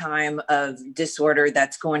it's a time of disorder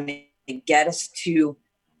that's going to get us to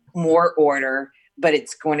more order, but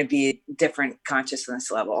it's going to be a different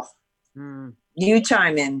consciousness level. You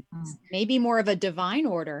chime in. Maybe more of a divine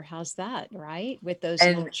order. How's that, right? With those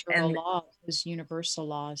natural laws, those universal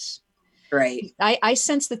laws. Right. I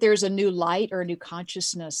sense that there's a new light or a new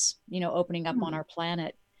consciousness, you know, opening up on our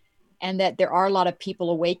planet, and that there are a lot of people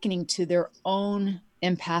awakening to their own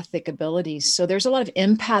empathic abilities. So there's a lot of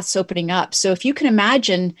empaths opening up. So if you can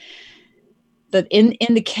imagine that in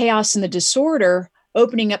the chaos and the disorder,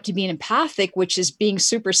 opening up to being empathic, which is being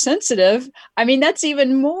super sensitive. I mean, that's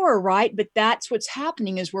even more, right? But that's what's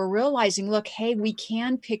happening is we're realizing, look, hey, we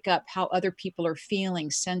can pick up how other people are feeling,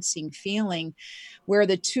 sensing, feeling, where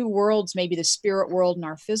the two worlds, maybe the spirit world and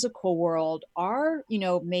our physical world are, you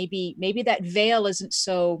know, maybe that veil isn't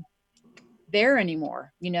so there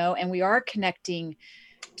anymore, you know, and we are connecting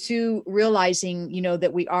to realizing, you know,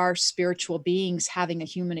 that we are spiritual beings having a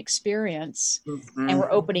human experience, and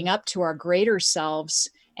we're opening up to our greater selves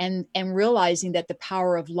and realizing that the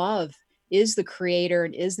power of love is the creator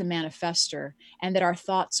and is the manifester, and that our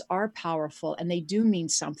thoughts are powerful and they do mean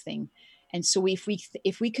something. And so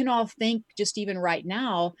if we can all think, just even right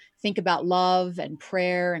now, think about love and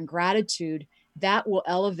prayer and gratitude, that will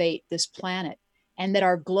elevate this planet. And that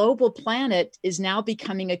our global planet is now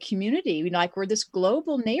becoming a community. Like we're this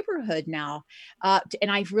global neighborhood now.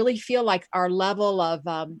 And I really feel like our level of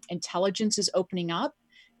intelligence is opening up,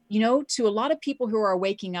 you know, to a lot of people who are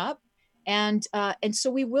waking up. And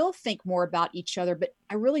so we will think more about each other. But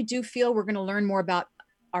I really do feel we're going to learn more about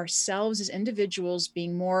ourselves as individuals,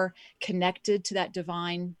 being more connected to that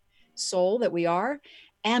divine soul that we are,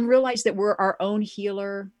 and realize that we're our own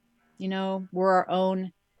healer, you know, we're our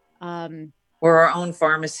own we're our own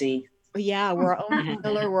pharmacy. Yeah, we're our own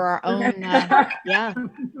healer. We're our own. Yeah,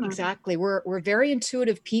 exactly. We're very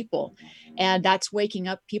intuitive people, and that's waking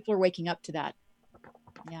up. People are waking up to that.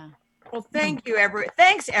 Yeah. Well,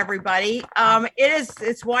 thanks everybody.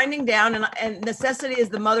 It's winding down, and necessity is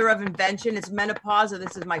the mother of invention. It's menopause, and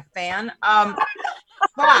this is my fan.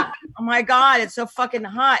 Fuck. Oh my God, it's so fucking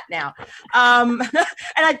hot now. And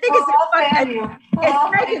I think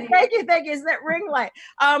thank you. It's that ring light.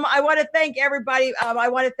 I want to thank everybody. I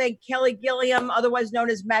want to thank Kelly Gilliam, otherwise known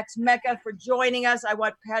as Max Mecca, for joining us. I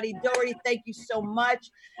want Patty Doherty. Thank you so much.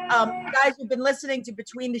 Guys, you've been listening to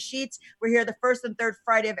Between the Sheets. We're here the first and third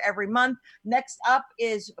Friday of every month. Next up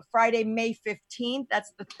is Friday, May 15th.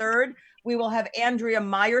 That's the 3rd. We will have Andrea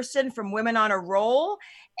Meyerson from Women on a Roll.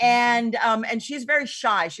 And she's very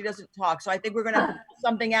shy. She doesn't talk. So I think we're going to have to pull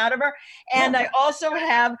something out of her. And I also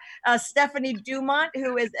have Stephanie Dumont,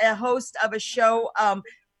 who is a host of a show on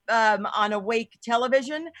Awake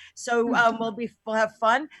Television. So we'll have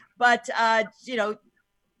fun. But,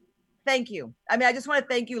 thank you. I mean, I just want to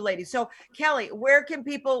thank you, ladies. So Kelly, where can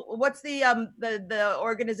people, what's the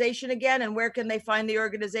organization again? And where can they find the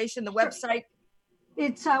organization, the website?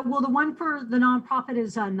 It's the one for the nonprofit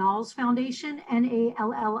is NALS Foundation,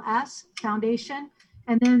 NALLS Foundation,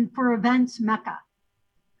 and then for events, Mecca.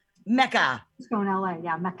 It's going LA,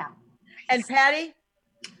 yeah, Mecca. And Patty,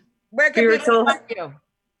 where can people find you?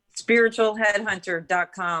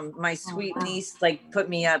 Spiritualheadhunter.com. My sweet niece put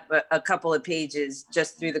me up a couple of pages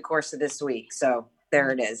just through the course of this week, so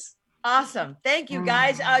there it is. Awesome. Thank you,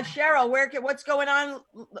 guys. Cheryl, what's going on?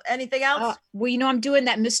 Anything else? Well, I'm doing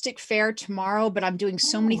that Mystic Fair tomorrow, but I'm doing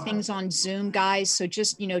so many things on Zoom, guys. So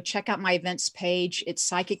just, check out my events page. It's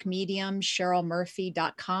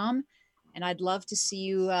psychicmediumcherylmurphy.com. And I'd love to see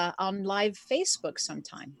you on live Facebook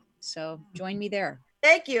sometime. So join me there.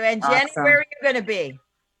 Thank you. And Jenny, where are you going to be?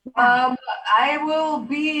 I will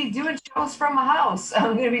be doing shows from my house.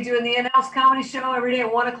 I'm going to be doing the in-house comedy show every day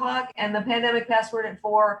at 1:00 and the Pandemic Password at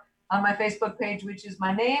 4 on my Facebook page, which is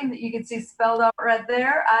my name that you can see spelled out right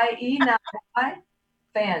there. IE, not I,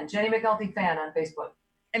 fan, Jenny McNulty fan on Facebook.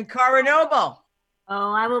 And Cara Noble.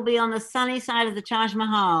 Oh, I will be on the sunny side of the Taj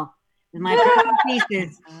Mahal with my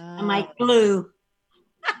pieces and my glue.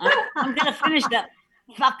 I'm going to finish that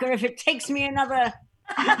fucker if it takes me another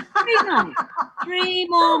 3 months. 3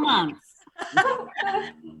 more months.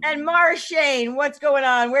 And Mara Shane, what's going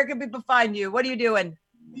on? Where can people find you? What are you doing?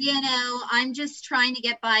 I'm just trying to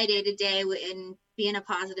get by day to day and be in a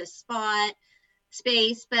positive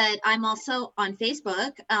space, but I'm also on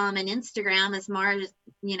Facebook and Instagram as Mara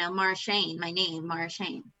Shane, my name, Mara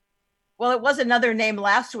Shane. Well, it was another name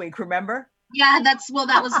last week, remember? Yeah, that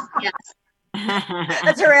was, yes.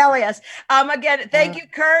 That's her alias. Again, thank you,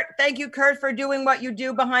 Kurt. Thank you, Kurt, for doing what you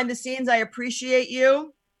do behind the scenes. I appreciate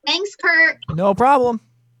you. Thanks, Kurt. No problem.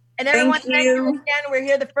 And everyone, thank you again. We're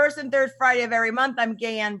here the first and third Friday of every month. I'm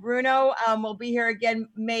Gayanne Bruno. We'll be here again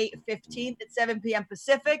May 15th at 7 p.m.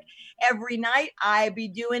 Pacific. Every night, I be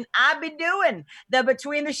doing the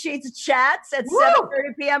Between the Sheets chats at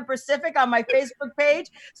 7:30 p.m. Pacific on my Facebook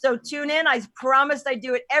page. So tune in. I promised I'd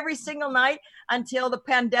do it every single night until the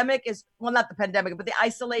pandemic is, well, not the pandemic, but the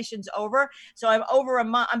isolation's over. So I'm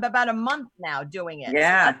about a month now doing it.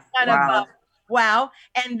 Yeah. So that's kind of wow.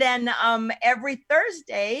 And then every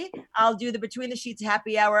Thursday, I'll do the Between the Sheets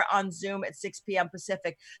happy hour on Zoom at 6 p.m.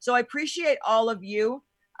 Pacific. So I appreciate all of you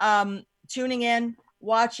tuning in,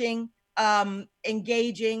 watching,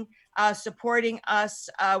 engaging, supporting us.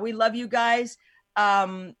 We love you guys.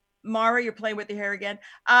 Mara, you're playing with your hair again.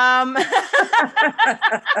 Because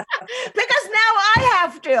now I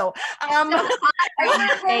have to.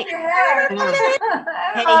 Hey,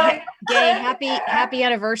 Gay, happy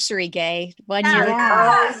anniversary, Gay. 1 year.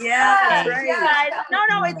 Oh, yeah. Right.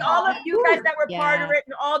 No, it's all of you guys that were part of it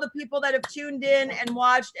and all the people that have tuned in and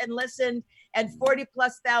watched and listened and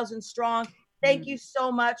 40,000+ strong. Thank you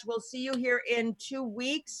so much. We'll see you here in 2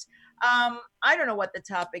 weeks. I don't know what the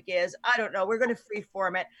topic is. I don't know. We're going to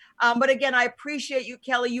freeform it. But again, I appreciate you,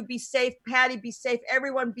 Kelly. You be safe. Patty, be safe.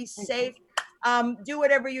 Everyone be safe. Do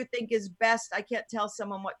whatever you think is best. I can't tell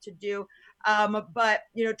someone what to do. But,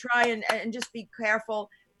 try and just be careful.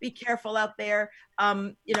 Be careful out there.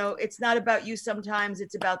 It's not about you sometimes.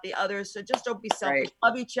 It's about the others. So just don't be selfish. Right.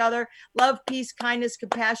 Love each other. Love, peace, kindness,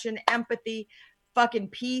 compassion, empathy, fucking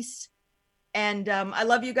peace. And I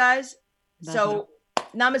love you guys. So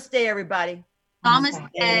namaste, everybody. Namaste.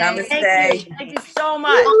 Namaste. Thank you so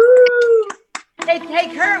much. Hey,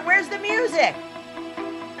 Kurt, where's the music?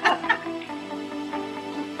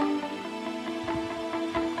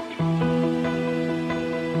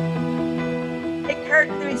 Hey, Kurt,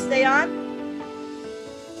 do we stay on?